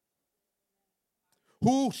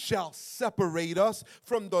 Who shall separate us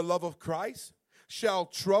from the love of Christ? Shall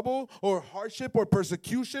trouble or hardship or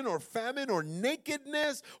persecution or famine or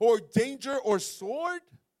nakedness or danger or sword?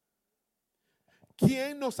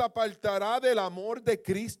 ¿Quién nos apartará del amor de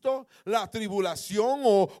Cristo? ¿La tribulación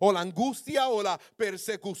o la angustia o la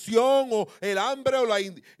persecución o el hambre o la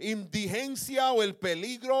indigencia o el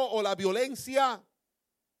peligro o la violencia?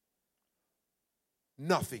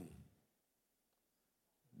 Nothing.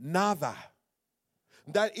 Nada.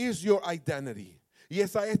 That is your identity. Y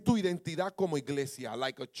esa es tu identidad como iglesia.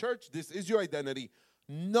 Like a church, this is your identity.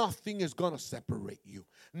 Nothing is going to separate you.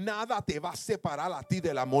 Nada te va a separar a ti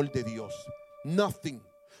del amor de Dios. Nothing.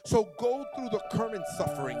 So go through the current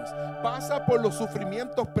sufferings. Pasa por los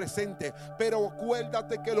sufrimientos presentes, pero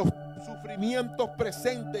acuérdate que los sufrimientos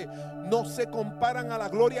presentes no se comparan a la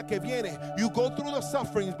gloria que viene. You go through the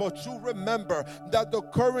sufferings, but you remember that the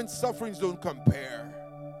current sufferings don't compare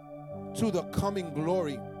to the coming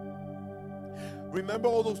glory. Remember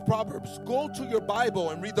all those proverbs. Go to your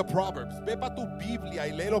Bible and read the proverbs. Ve pa tu Biblia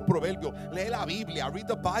y lee los proverbios. Lee la Biblia, read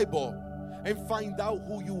the Bible, and find out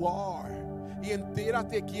who you are. Y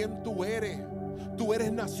entérate quién tú eres. Tú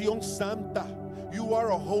eres nación santa. You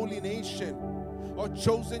are a holy nation, a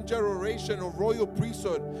chosen generation, a royal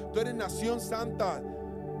priesthood. Tú eres nación santa,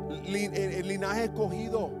 el linaje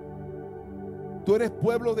escogido. Tú eres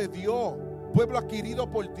pueblo de Dios, pueblo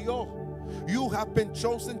adquirido por Dios. You have been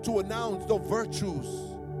chosen to announce the virtues.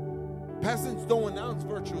 Peasants don't announce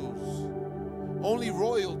virtues. Only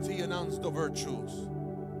royalty announces the virtues.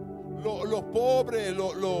 Los pobres,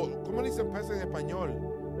 ¿cómo le dicen peasants en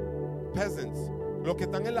español? Peasants, los que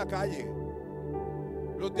están en la calle.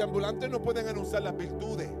 Los deambulantes no pueden anunciar las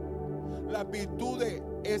virtudes. Las virtudes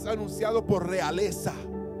es anunciado por realeza.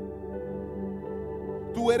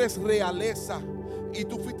 Tú eres realeza y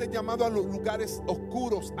tú fuiste llamado a los lugares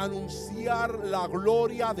oscuros a anunciar la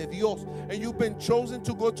gloria de Dios. And you've been chosen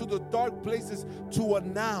to go to the dark places to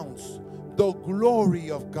announce the glory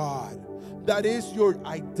of God. That is your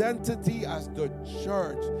identity as the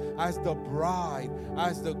church, as the bride,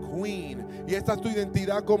 as the queen. Y esta es tu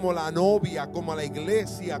identidad como la novia, como la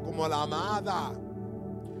iglesia, como la amada.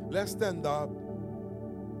 Let's stand up.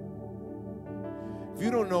 If you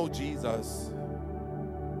don't know Jesus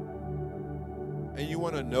and you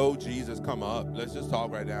want to know Jesus, come up. Let's just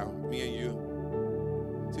talk right now, me and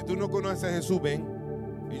you. Si tú no conoces a Jesús, ven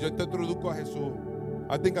y yo te introduzco a Jesús.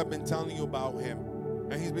 I think I've been telling you about him.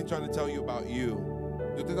 And he's been trying to tell you about you.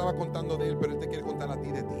 Yo te estaba contando de él, pero él te quiere contar a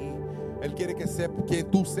ti de ti. Él quiere que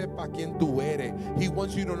tú sepas quién tú eres. He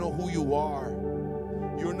wants you to know who you are.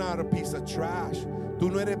 You're not a piece of trash.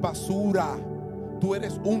 Tú no eres basura. Tú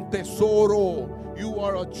eres un tesoro. You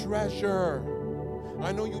are a treasure.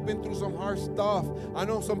 I know you've been through some hard stuff. I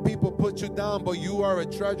know some people put you down, but you are a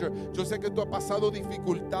treasure. Yo sé que tú has pasado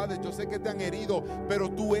dificultades. Yo sé que te han herido, pero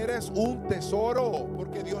tú eres un tesoro,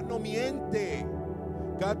 porque Dios no miente.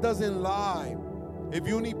 God doesn't lie. If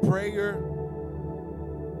you need prayer,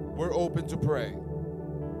 we're open to pray.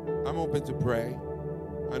 I'm open to pray.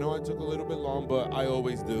 I know I took a little bit long, but I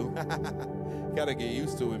always do. Gotta get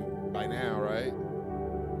used to it by now, right?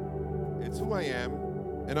 It's who I am,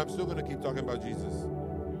 and I'm still gonna keep talking about Jesus.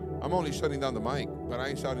 I'm only shutting down the mic, but I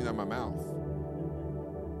ain't shutting down my mouth.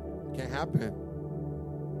 Can't happen.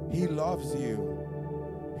 He loves you.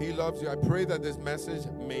 He loves you. I pray that this message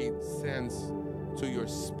made sense to your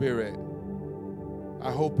spirit.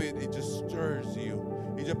 I hope it just stirs you.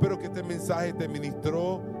 Y yo espero que este mensaje te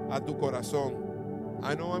ministró a tu corazón.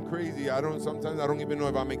 I know I'm crazy. Sometimes I don't even know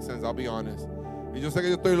if I make sense. I'll be honest. Y yo sé que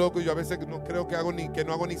yo estoy loco. Yo a veces no creo que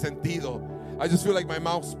no hago ni sentido. I just feel like my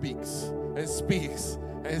mouth speaks and speaks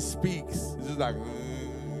and speaks. It's just like,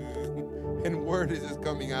 and word is just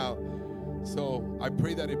coming out. So I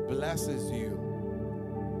pray that it blesses you.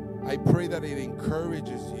 I pray that it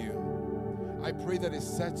encourages you. I pray that it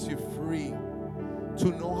sets you free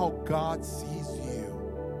to know how God sees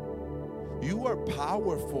you. You are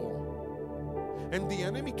powerful. And the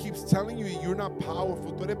enemy keeps telling you you're not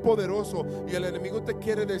powerful. Tú eres poderoso. Y el enemigo te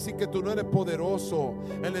quiere decir que tú no eres poderoso.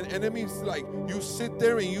 And the enemy's like, you sit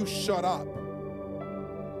there and you shut up.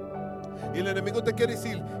 Y el enemigo te quiere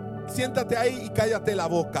decir, siéntate ahí y cállate la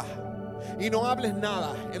boca. Y no hables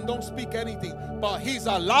nada. And don't speak anything. But he's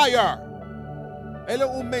a liar. Él es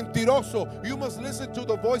un mentiroso. You must listen to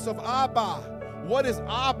the voice of Abba. What is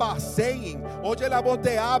Abba saying? Oye la voz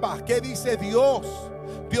de Abba. ¿Qué dice Dios?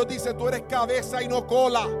 Dios dice, tú eres cabeza y no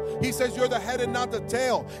cola. He says you're the head and not the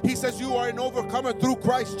tail. He says you are an overcomer through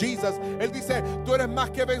Christ Jesus. Él dice, tú eres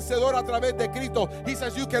más que vencedor a través de Cristo. He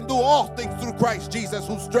says you can do all things through Christ Jesus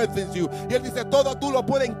who strengthens you. Y él dice, todo tú lo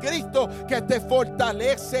puedes en Cristo que te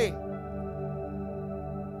fortalece.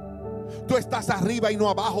 Tú estás arriba y no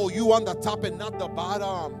abajo. You on the top and not the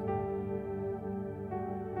bottom.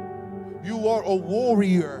 You are a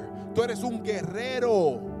warrior. Tú eres un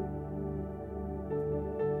guerrero.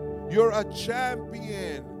 You're a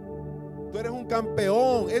champion. Tú eres un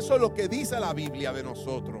campeón. Eso es lo que dice la Biblia de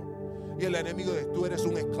nosotros. Y el enemigo dice, tú eres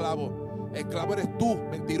un esclavo. Esclavo eres tú,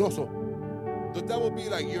 mentiroso. The devil be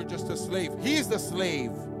like, you're just a slave. He's the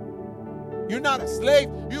slave. You're not a slave.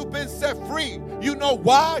 You've been set free. You know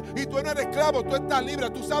why? Y tú no eres esclavo. Tú estás libre.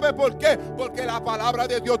 ¿Tú sabes por qué? Porque la palabra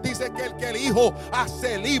de Dios dice que el Hijo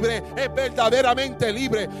hace libre es verdaderamente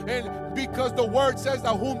libre. And because the word says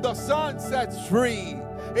that whom the Son sets free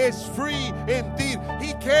is free indeed.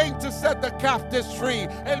 He came to set the captives free.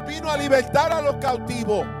 Él vino a libertar a los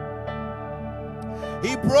cautivos.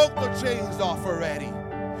 He broke the chains off already.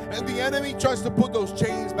 And the enemy tries to put those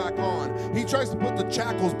chains back on. He tries to put the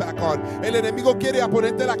shackles back on. El enemigo quiere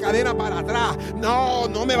ponerte la cadena para atrás. No,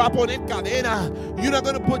 no me va a poner cadena. You're not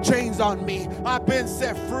going to put chains on me. I've been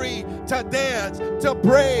set free to dance, to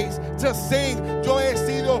praise, to sing. Yo he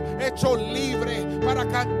sido hecho libre para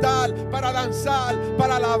cantar, para danzar,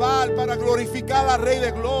 para alabar, para glorificar al Rey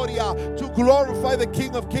de Gloria. To glorify the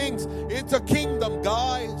King of Kings. It's a kingdom,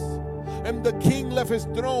 guys. And the king left his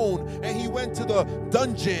throne and he went to the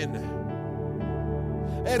dungeon.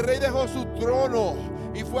 El rey dejó su trono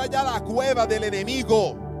y fue allá a la cueva del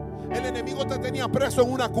enemigo. El enemigo te tenía preso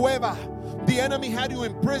en una cueva. The enemy had you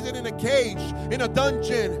in prison in a cage, in a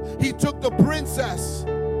dungeon. He took the princess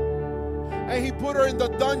and he put her in the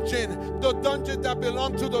dungeon that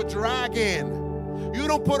belonged to the dragon. You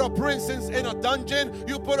don't put a princess in a dungeon,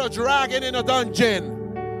 you put a dragon in a dungeon.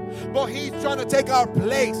 But he's trying to take our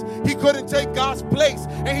place. He couldn't take God's place.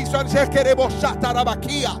 And he's trying to take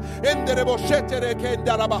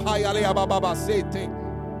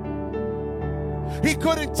He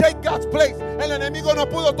couldn't take God's place. El enemigo no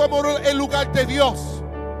pudo tomar el lugar de Dios.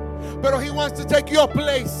 Pero he wants to take your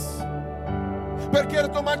place. Pero quiere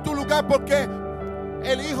tomar tu lugar porque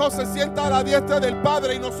el Hijo se sienta a la diestra del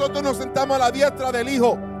Padre y nosotros nos sentamos a la diestra del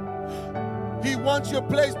Hijo. He wants your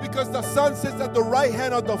place because the Son sits at the right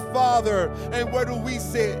hand of the Father. And where do we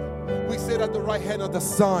sit? We sit at the right hand of the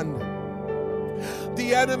Son.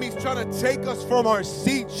 The enemy's trying to take us from our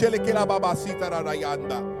seat. I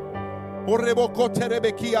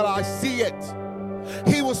see it.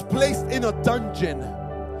 He was placed in a dungeon.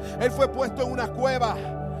 Él fue puesto en una cueva,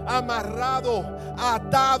 amarrado,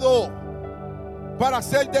 atado, para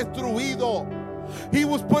ser destruido. He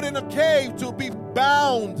was put in a cave to be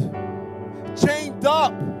bound, chained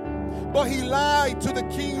up. But he lied to the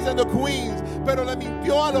kings and the queens. Pero le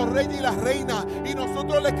mintió a los reyes y las reinas. Y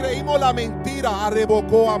nosotros le creímos la mentira.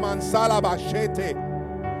 Arrebocó a Mansala Bachete.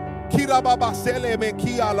 And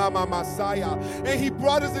he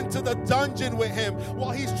brought us into the dungeon with him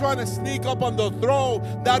while he's trying to sneak up on the throne.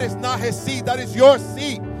 That is not his seat. That is your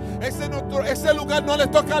seat. Ese lugar no le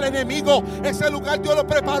toca al enemigo. Ese lugar Dios lo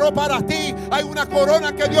preparó para ti. Hay una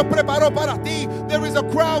corona que Dios preparó para ti. There is a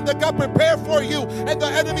crown that God prepared for you. And the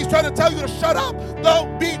enemy is trying to tell you to shut up.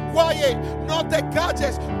 Don't be quiet. No te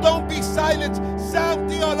calles. Don't be silent. Sound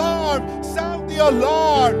the alarm. Sound the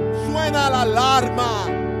alarm. Suena la alarma.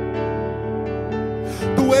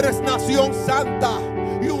 Tú eres nación santa.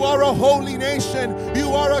 You are a holy nation.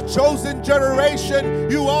 You are a chosen generation.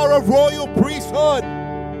 You are a royal priesthood.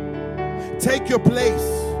 Take your place.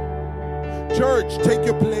 Church, take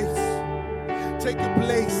your place. Take your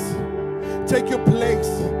place. Take your place.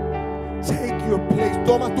 Take your place.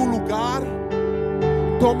 Toma tu lugar.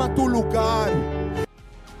 Toma tu lugar.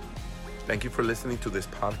 Thank you for listening to this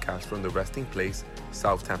podcast from the Resting Place,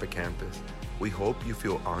 South Tampa campus. We hope you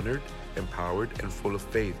feel honored, empowered, and full of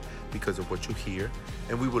faith because of what you hear,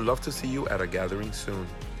 and we would love to see you at a gathering soon.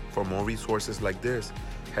 For more resources like this,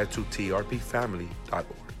 head to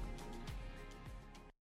trpfamily.org.